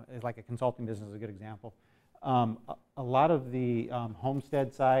 It's like a consulting business is a good example. A lot of the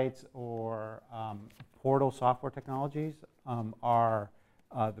homestead sites or portal software technologies are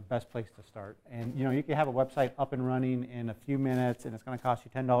the best place to start. And you can have a website up and running in a few minutes, and it's going to cost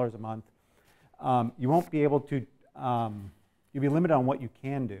you $10 a month. You won't be able to, you'll be limited on what you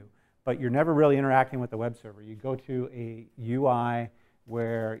can do, but you're never really interacting with the web server. You go to a UI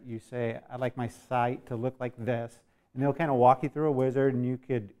where you say, I'd like my site to look like this, and they'll kind of walk you through a wizard, and you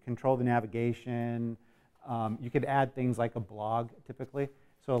could control the navigation. You could add things like a blog, typically.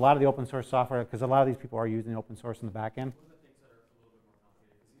 So a lot of the open source software, because a lot of these people are using open source in the back end. One of the things that are a little bit more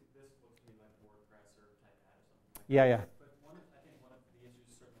complicated, because this looks to me like WordPress or Typepad or something like that. Yeah. But I think one of the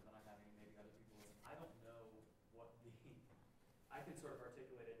issues certainly that I'm having, and maybe other people, is I don't know what I can sort of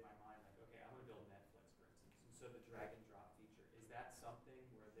articulate it in my mind, like, okay, I'm going to build Netflix, for instance, and so the drag and drop feature, is that something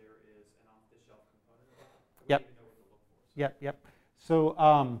where there is an off-the-shelf component of that? I wouldn't even know what to look for. Yep. So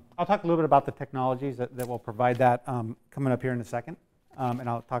I'll talk a little bit about the technologies that will provide that coming up here in a second, and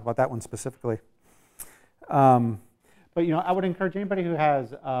I'll talk about that one specifically. But I would encourage anybody who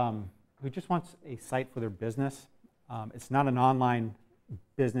has who just wants a site for their business. It's not an online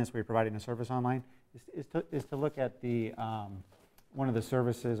business where you're providing a service online. Is to look at the one of the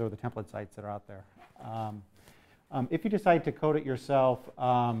services or the template sites that are out there. If you decide to code it yourself,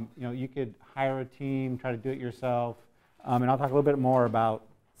 you could hire a team, try to do it yourself. And I'll talk a little bit more about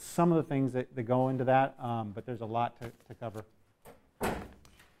some of the things that go into that, but there's a lot to cover.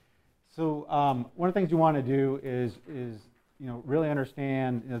 So one of the things you want to do is really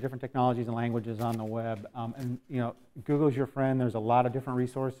understand different technologies and languages on the web. And Google's your friend. There's a lot of different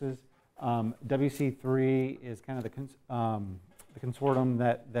resources. WC3 is kind of the consortium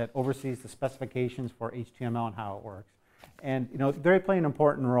that oversees the specifications for HTML and how it works. And they play an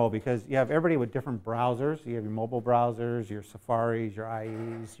important role because you have everybody with different browsers. You have your mobile browsers, your Safaris, your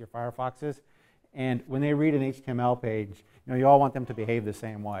IEs, your Firefoxes, And when they read an HTML page, you all want them to behave the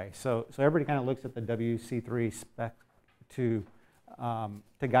same way. So everybody kind of looks at the WC3 spec to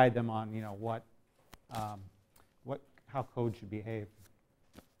guide them on how code should behave.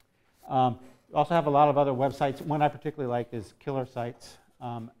 We also have a lot of other websites. One I particularly like is Killer Sites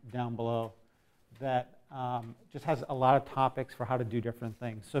down below that just has a lot of topics for how to do different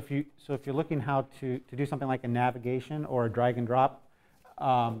things. So if you're looking how to do something like a navigation or a drag and drop,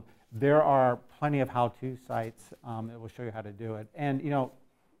 there are plenty of how-to sites that will show you how to do it. And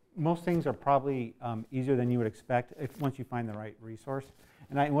most things are probably easier than you would expect once you find the right resource.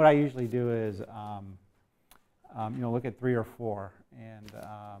 And what I usually do is look at 3 or 4 and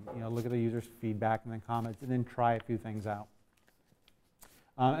look at the user's feedback and then comments and then try a few things out.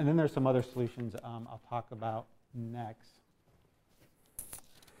 And then there's some other solutions I'll talk about next.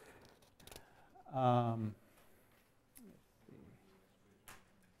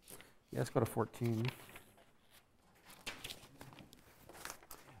 Let's go to 14.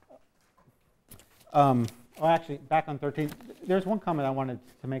 Actually, back on 13, there's one comment I wanted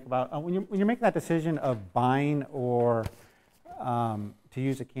to make about when you're making that decision of buying or to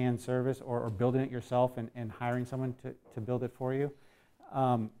use a canned service or building it yourself and hiring someone to build it for you.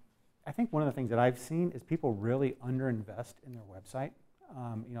 I think one of the things that I've seen is people really underinvest in their website.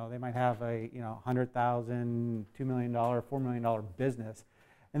 They might have a $100,000, $2 million, $4 million business,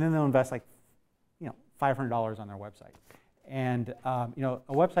 and then they'll invest like $500 on their website. And a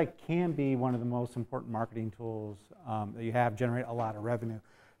website can be one of the most important marketing tools that you have, generate a lot of revenue.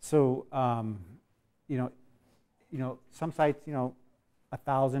 So some sites,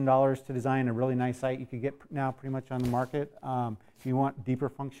 $1,000 to design a really nice site you could get now pretty much on the market. If you want deeper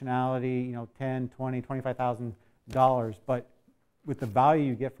functionality, $10,000, $20,000, $25,000, but with the value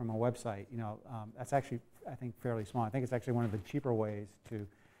you get from a website, that's actually, I think, fairly small. I think it's actually one of the cheaper ways to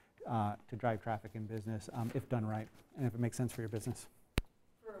drive traffic in business if done right and if it makes sense for your business.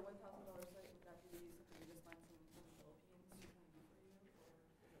 For a $1,000 site, would that be something you just find someone from the Philippines who can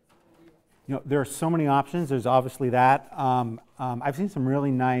do for you, or is it something you? There are so many options. There's obviously that. I've seen some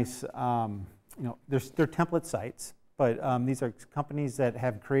really nice, they're template sites, but these are companies that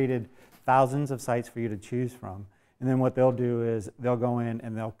have created thousands of sites for you to choose from. And then what they'll do is they'll go in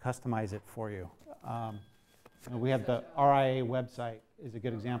and they'll customize it for you. We have the RIA website is a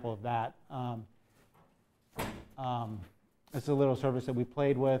good example of that. It's a little service that we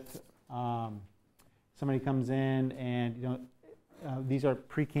played with. Somebody comes in and these are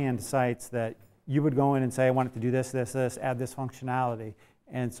pre-canned sites that you would go in and say, I want it to do this, this, this, add this functionality.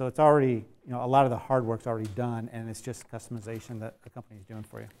 And so it's already, a lot of the hard work's already done, and it's just customization that the company's doing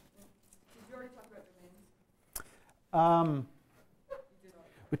for you. Did you already talk about domains?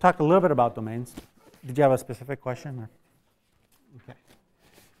 We talked a little bit about domains. Did you have a specific question? Or? Okay.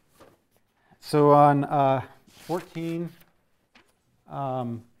 So on 14,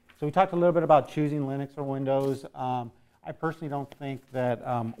 so we talked a little bit about choosing Linux or Windows. I personally don't think that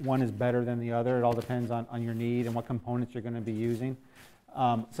one is better than the other. It all depends on your need and what components you're going to be using.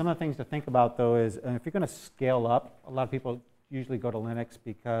 Some of the things to think about, though, is if you're going to scale up, a lot of people usually go to Linux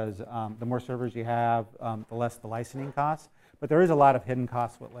because the more servers you have, the less the licensing costs. But there is a lot of hidden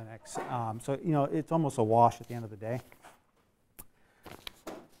costs with Linux. So, it's almost a wash at the end of the day.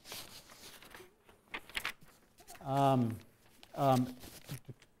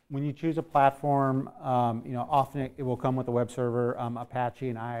 When you choose a platform, often it will come with a web server. Apache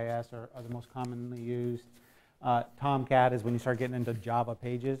and IIS are the most commonly used. Tomcat is when you start getting into Java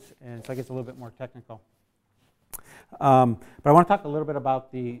pages, and so it gets a little bit more technical. But I want to talk a little bit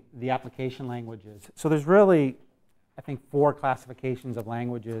about the application languages. So there's really, I think, 4 classifications of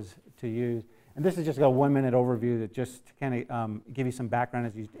languages to use. And this is just a 1-minute overview that just to kind of give you some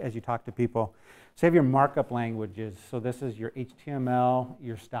background as you talk to people. So you have your markup languages. So this is your HTML,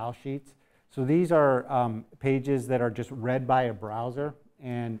 your style sheets. So these are pages that are just read by a browser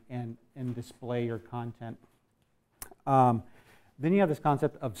and display your content. Then you have this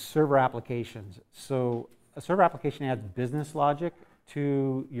concept of server applications. So a server application adds business logic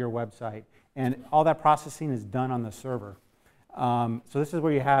to your website, and all that processing is done on the server. So this is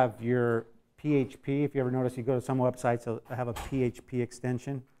where you have your PHP. If you ever notice, you go to some websites, they'll have a PHP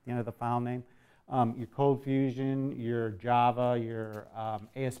extension at the end of the file name. Your Code Fusion, your Java, your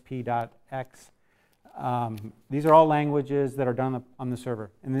ASP.x. These are all languages that are done on the server.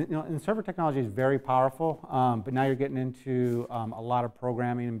 And server technology is very powerful, but now you're getting into a lot of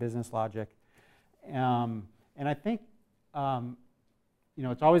programming and business logic. And I think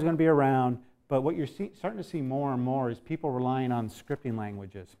it's always going to be around, but what you're starting to see more and more is people relying on scripting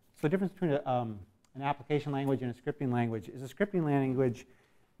languages. So the difference between an application language and a scripting language is a scripting language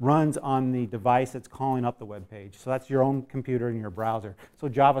runs on the device that's calling up the web page. So that's your own computer and your browser. So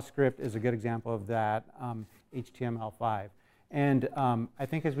JavaScript is a good example of that, HTML5. And I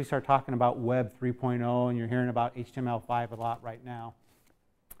think as we start talking about Web 3.0, and you're hearing about HTML5 a lot right now,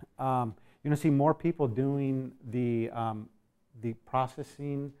 you're going to see more people doing the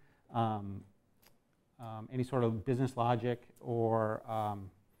processing, any sort of business logic or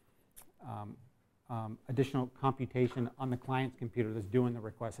additional computation on the client's computer that's doing the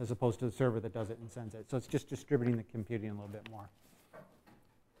request, as opposed to the server that does it and sends it. So it's just distributing the computing a little bit more.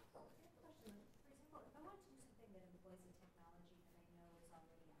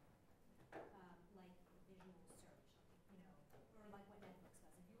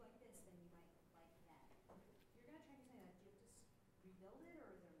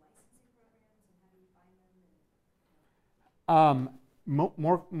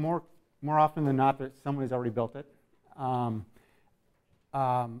 More often than not, that somebody's already built it.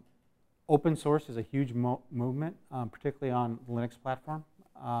 Open source is a huge movement, particularly on the Linux platform.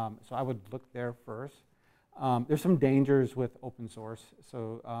 So I would look there first. There's some dangers with open source.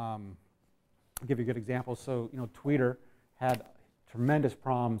 So I'll give you a good example. So Twitter had tremendous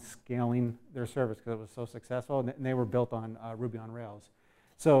problems scaling their service because it was so successful, and they were built on Ruby on Rails.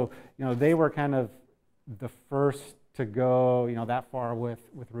 So they were kind of the first to go that far with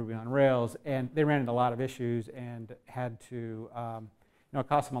Ruby on Rails, and they ran into a lot of issues and had to it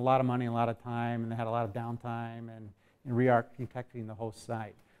cost them a lot of money, a lot of time, and they had a lot of downtime and re-architecting the whole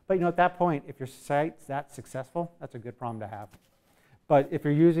site. But at that point, if your site's that successful, that's a good problem to have. But if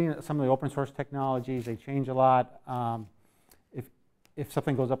you're using some of the open source technologies, they change a lot. If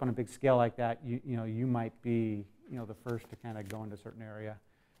something goes up on a big scale like that, you might be the first to kind of go into a certain area.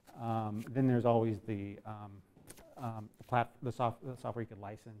 Then there's always the software you could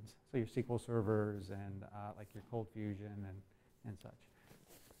license, so your SQL servers and like your Cold Fusion and such.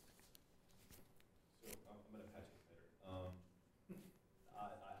 So I'm going to patch this later.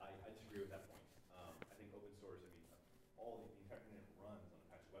 I disagree with that point. I think open source, the entire internet runs on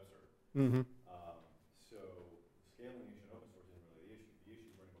Apache web server. Mm-hmm. So scaling issue in open source isn't really the issue. The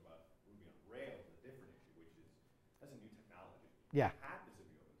issue running about Ruby on Rails is a different issue, which is that's a new technology. Yeah.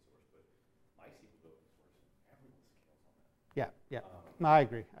 Yeah. No, I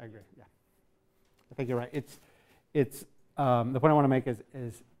agree. Yeah, I think you're right. It's the point I want to make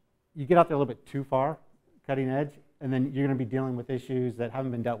is you get out there a little bit too far, cutting edge, and then you're going to be dealing with issues that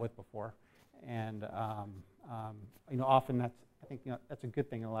haven't been dealt with before. And often that's a good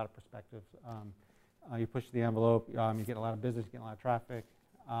thing in a lot of perspectives. You push the envelope, you get a lot of business, you get a lot of traffic,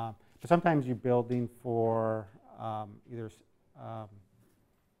 but sometimes you're building for either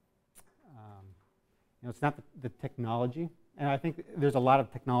it's not the technology. And I think there's a lot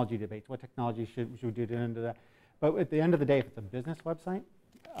of technology debates. What technology should we do into that? But at the end of the day, if it's a business website,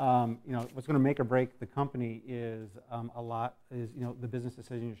 what's going to make or break the company is the business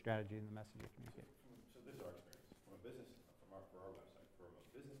decision, your strategy, and the message you communicate. So this is our experience for our website. From a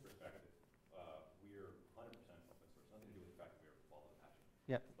business perspective, we're 100% open source. Nothing to do with the fact that we're all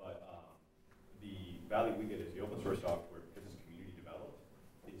Apache. Yeah. But the value we get is the open source software, because it's community developed,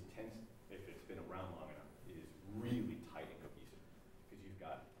 if it's been around long enough, is really tight and cohesive, because you've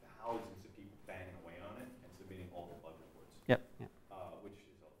got thousands of people banging away on it and submitting all the bug reports. Yep. Which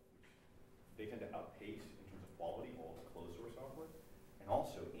they tend to outpace in terms of quality all the closed source software. And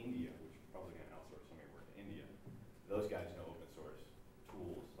also India, which is probably going to outsource some of your work to India, those guys know open source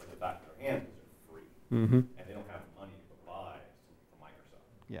tools like the back of their hand because they're free. Mm-hmm. And they don't have money to buy something from Microsoft.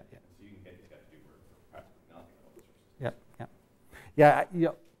 Yeah. And so you can get these guys to do work for practically nothing on open source. Yeah.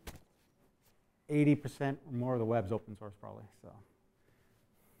 80% or more of the web's open source probably. So. Do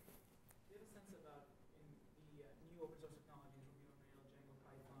you have a sense about in the new open source technologies, Ruby on Rails, Django,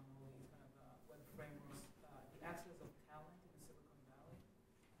 Python, all these kind of web frameworks, the access of talent in the Silicon Valley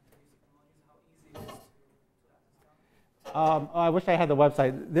to these technologies, how easy it is to access talent? I wish I had the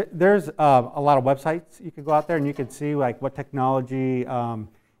website. There's a lot of websites you could go out there and you could see like what technology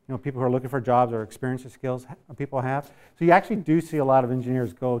people who are looking for jobs or experience or skills people have. So you actually do see a lot of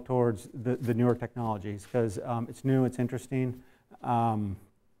engineers go towards the newer technologies because it's new, it's interesting. Java,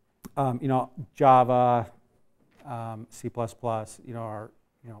 C++, are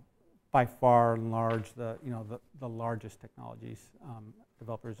by far and large the largest technologies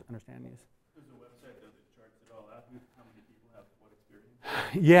developers understand these. There's a website that charts it all out. How many people have what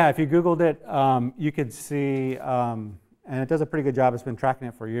experience? Yeah, if you Googled it, you could see. And it does a pretty good job. It's been tracking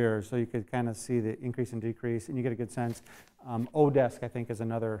it for years, so you could kind of see the increase and decrease, and you get a good sense. Odesk, I think, is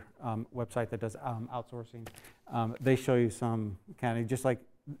another website that does outsourcing. They show you some kind of just like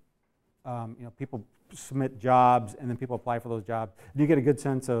people submit jobs, and then people apply for those jobs. You get a good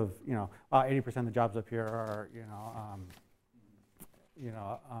sense of, 80% of the jobs up here are,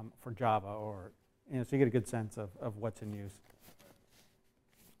 for Java, or, so you get a good sense of what's in use.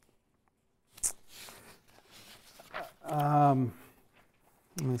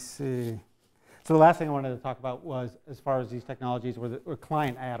 Let me see. So the last thing I wanted to talk about was, as far as these technologies, were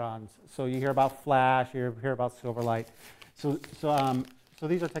client add-ons. So you hear about Flash, you hear about Silverlight. So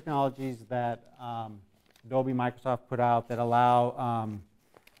these are technologies that Adobe, Microsoft put out that allow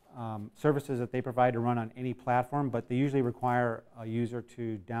services that they provide to run on any platform, but they usually require a user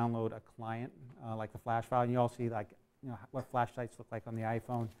to download a client, like the Flash file. And you all see what Flash sites look like on the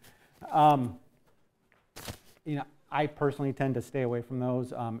iPhone. I personally tend to stay away from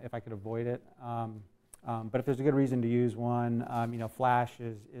those if I could avoid it. But if there's a good reason to use one, Flash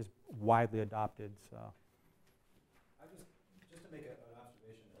is widely adopted. So. Just to make an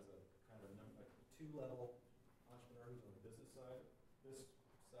observation as a kind of a two-level entrepreneur who's on the business side of this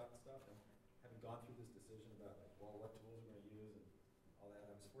stuff, and having gone through this decision about what tools we're going to use and all that,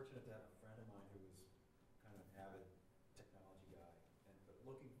 I was fortunate to have a friend of mine who was kind of an avid technology guy, but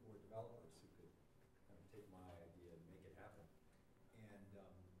looking for developers who could kind of take my idea and make it happen. And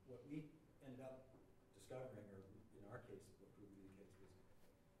what we ended up discovering, or in our case, what proved to be the case, was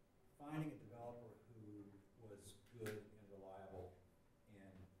finding a developer who was good and reliable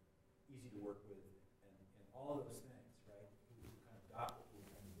and easy to work with, and all of those things, right? Who kind of got what we were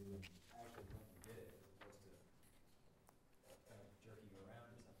trying to do and actually went and did it, as opposed to kind of jerking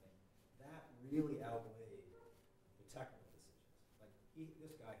around or something. That really outweighed the technical decisions. Like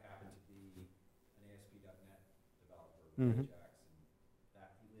this guy happened to be an ASP.NET developer with Ajax, and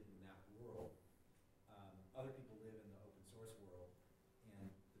that he lived in that world. Other people live in the open source world, and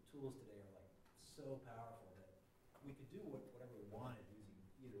the tools today are like so powerful that we could do whatever we wanted using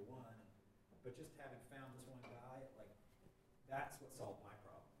either one. But just having found this one guy, that's what solved my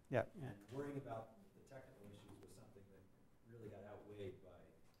problem. Yeah. And worrying about the technical issues was something that really got outweighed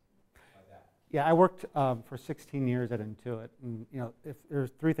by that. Yeah, I worked for 16 years at Intuit, and if there's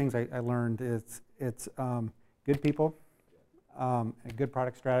three things I learned, it's good people, a good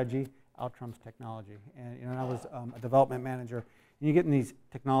product strategy, outtrumps technology. And I was a development manager, and you get in these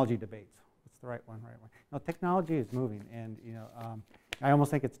technology debates. What's the right one? Technology is moving, and I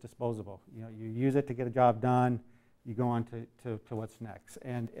almost think it's disposable. You use it to get a job done, you go on to what's next.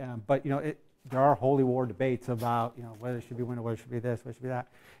 And but there are holy war debates about whether it should be Windows, whether it should be this, whether it should be that,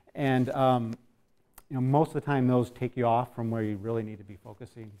 and most of the time those take you off from where you really need to be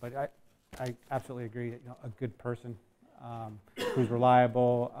focusing. But I absolutely agree that a good person who's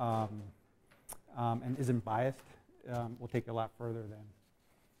reliable and isn't biased will take you a lot further than.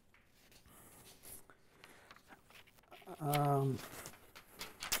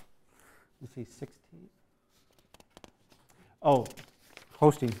 Let's see, 16. Oh,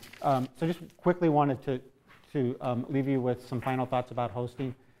 hosting. So just quickly wanted to leave you with some final thoughts about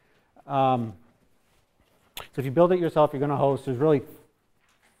hosting. So if you build it yourself, you're going to host. There's really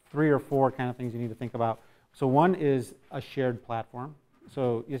 3 or 4 kind of things you need to think about. So one is a shared platform.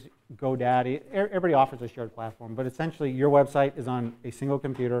 So GoDaddy, everybody offers a shared platform, but essentially your website is on a single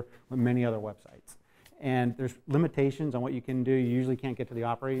computer with many other websites. And there's limitations on what you can do. You usually can't get to the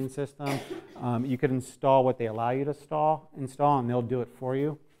operating system. You could install what they allow you to install, and they'll do it for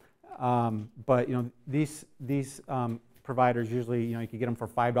you. But these providers usually, you can get them for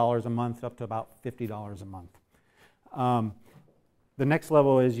 $5 a month up to about $50 a month. The next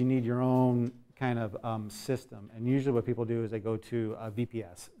level is you need your own kind of system, and usually what people do is they go to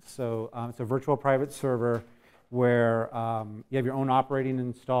VPS. So it's a virtual private server where you have your own operating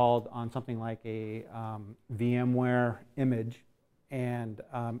installed on something like a VMware image, and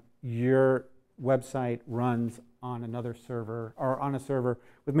your website runs on another server, or on a server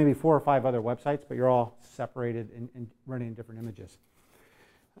with maybe 4 or 5 other websites, but you're all separated and running in different images.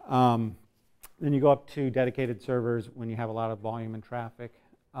 Then you go up to dedicated servers when you have a lot of volume and traffic,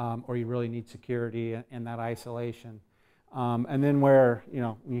 or you really need security and that isolation. And then where,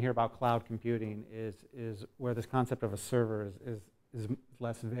 when you hear about cloud computing is where this concept of a server is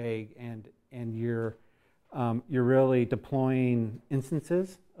less vague, and you're really deploying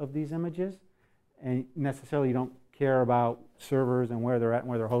instances of these images, and necessarily you don't care about servers and where they're at and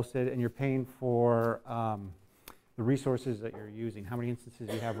where they're hosted, and you're paying for the resources that you're using, how many instances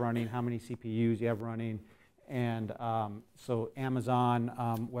you have running, how many CPUs you have running. And so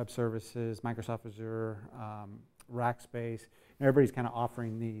Amazon Web Services, Microsoft Azure, Rackspace, everybody's kind of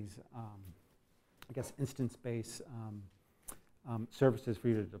offering these, I guess, instance-based services for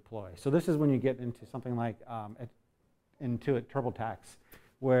you to deploy. So this is when you get into something like Intuit TurboTax,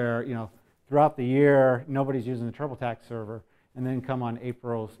 where, throughout the year, nobody's using the TurboTax server, and then come on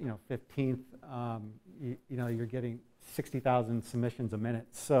April, 15th, you're getting 60,000 submissions a minute.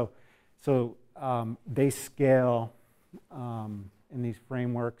 So they scale in these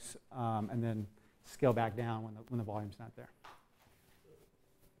frameworks and then scale back down when the volume's not there.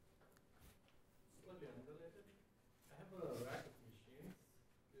 Slightly unrelated. I have a rack of machines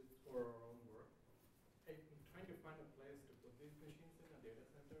for our own work. I'm trying to find a place to put these machines in a data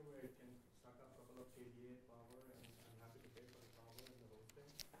center where it can suck up a couple of kVA power, and I'm happy to pay for the power and the hosting.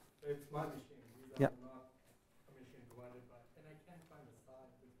 So it's my machine. These are not a machine provided by, and I can't find a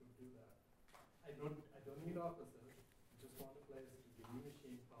site which would do that. I don't need offices. I just want a place to give me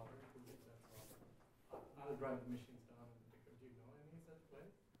machine power to make that software. I'll drive the machines down and pick up. Do you know any such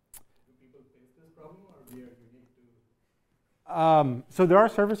place? Do people face this problem, or we are unique to? So there are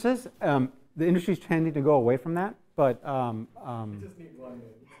services. The industry's tending to go away from that, but We just need one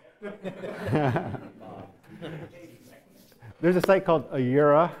name. there's a site called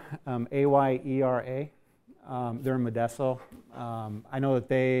Ayura, A-Y-E-R-A. They're in Modesto. I know that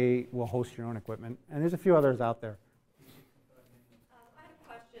they will host your own equipment, and there's a few others out there. I had a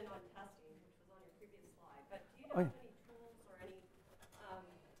question on testing, which was on your previous slide, but do you have any tools or any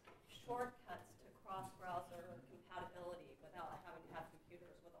shortcuts to cross-browser compatibility without having to have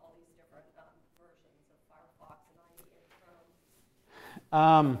computers with all these different versions of Firefox and IE and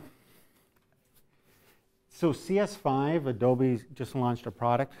Chrome? So CS5, Adobe just launched a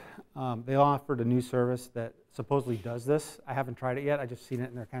product. They offered a new service that supposedly does this. I haven't tried it yet. I just seen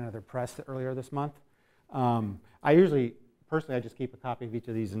it in their press earlier this month. I usually, personally, I just keep a copy of each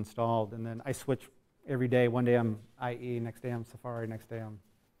of these installed, and then I switch every day. One day I'm IE, next day I'm Safari, next day I'm.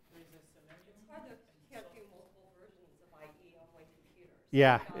 It's hard to can't do multiple versions of IE on one computer. So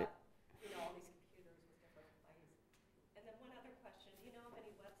Yeah. you've got, all these computers with different IEs. And then one other question: do you know of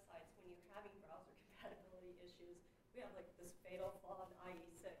any websites when you're having browser compatibility issues? We have like this fatal flaw in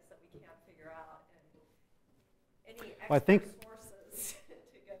IE6 that we can't figure out, and any extra sources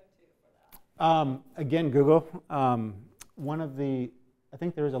to go to for that. Again, Google. I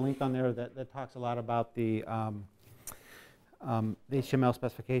think there is a link on there that talks a lot about the HTML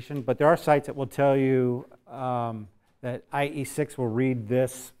specification, but there are sites that will tell you that IE6 will read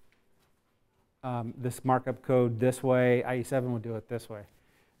this markup code this way, IE7 will do it this way.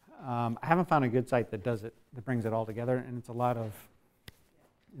 I haven't found a good site that does it, that brings it all together, and it's a lot of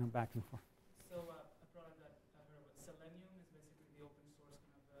back and forth. So a product that I've heard about, Selenium, is basically the open source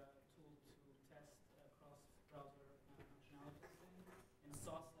kind of tool to test cross-browser functionality testing. And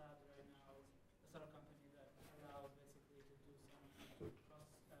Sauce Labs right now is a sort of company that allows basically to do some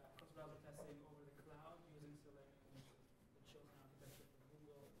cross-browser testing over the cloud using Selenium, which shows an architecture from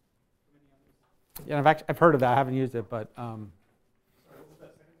Google, for many others. Yeah, I've heard of that. I haven't used it, but. Sorry, what was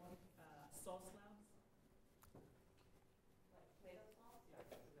that second one? Sauce Labs.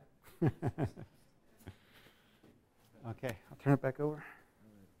 Okay, I'll turn it back over.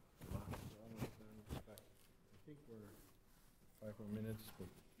 I think we're 5 more minutes.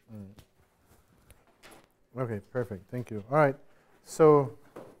 Okay, perfect. Thank you. All right. So,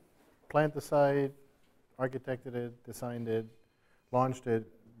 planned the site, architected it, designed it, launched it.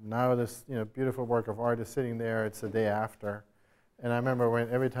 Now this beautiful work of art is sitting there. It's the day after. And I remember when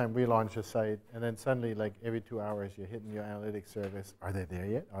every time we launch a site, and then suddenly, like every 2 hours, you're hitting your analytics service. Are they there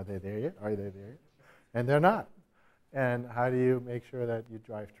yet? Are they there yet? Are they there yet? And they're not. And how do you make sure that you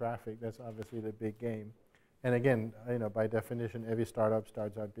drive traffic? That's obviously the big game. And again, by definition, every startup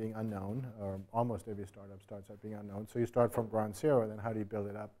starts out being unknown, or almost every startup starts out being unknown. So you start from ground zero, and then how do you build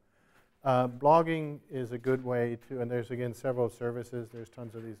it up? Blogging is a good way to, and there's again several services. There's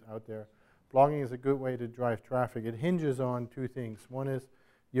tons of these out there. Blogging is a good way to drive traffic. It hinges on two things. One is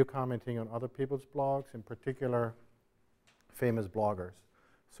you commenting on other people's blogs, in particular famous bloggers.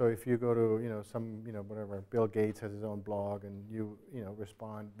 So if you go to whatever, Bill Gates has his own blog, and you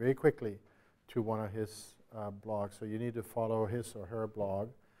respond very quickly to one of his blogs. So you need to follow his or her blog.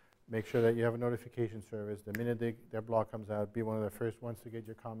 Make sure that you have a notification service. The minute their blog comes out, be one of the first ones to get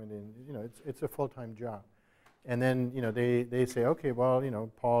your comment in. It's a full-time job. And then they say, okay, well,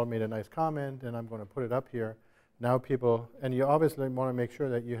 Paul made a nice comment, and I'm going to put it up here. Now people, and you obviously want to make sure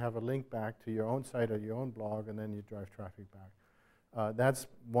that you have a link back to your own site or your own blog, and then you drive traffic back. That's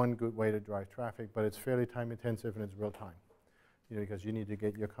one good way to drive traffic, but it's fairly time intensive and it's real time, because you need to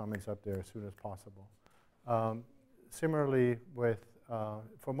get your comments up there as soon as possible. Similarly,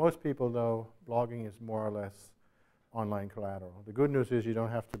 for most people though, blogging is more or less online collateral. The good news is you don't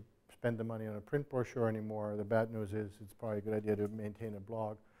have to spend the money on a print brochure anymore. The bad news is it's probably a good idea to maintain a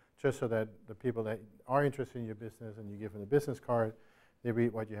blog, just so that the people that are interested in your business and you give them a business card, they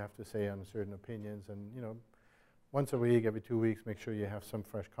read what you have to say on certain opinions, and once a week, every 2 weeks, make sure you have some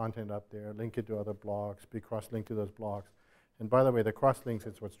fresh content up there, link it to other blogs, be cross-linked to those blogs. And by the way, the cross-links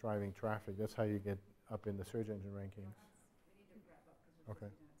is what's driving traffic. That's how you get up in the search engine rankings. Okay.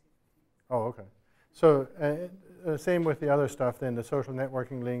 Oh, okay. So same with the other stuff then, the social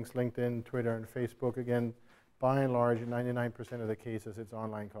networking links, LinkedIn, Twitter, and Facebook. Again, by and large, in 99% of the cases, it's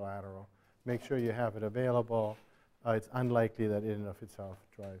online collateral. Make sure you have it available. It's unlikely that in and of itself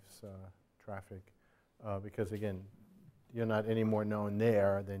drives traffic. Because again, you're not any more known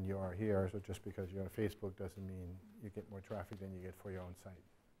there than you are here, so just because you're on Facebook doesn't mean you get more traffic than you get for your own site.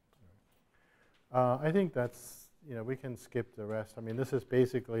 I think that's, we can skip the rest. I mean, this is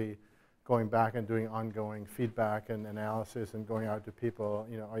basically going back and doing ongoing feedback and analysis and going out to people,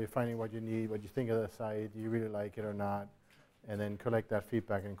 are you finding what you need, what you think of the site, do you really like it or not, and then collect that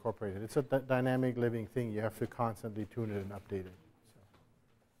feedback and incorporate it. It's a dynamic living thing. You have to constantly tune it and update it.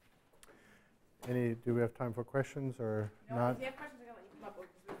 Do we have time for questions or not? If you have questions, I'm going to let you come up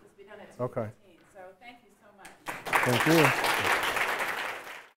because we'll be done at 2:15. Okay. So thank you so much. Thank you.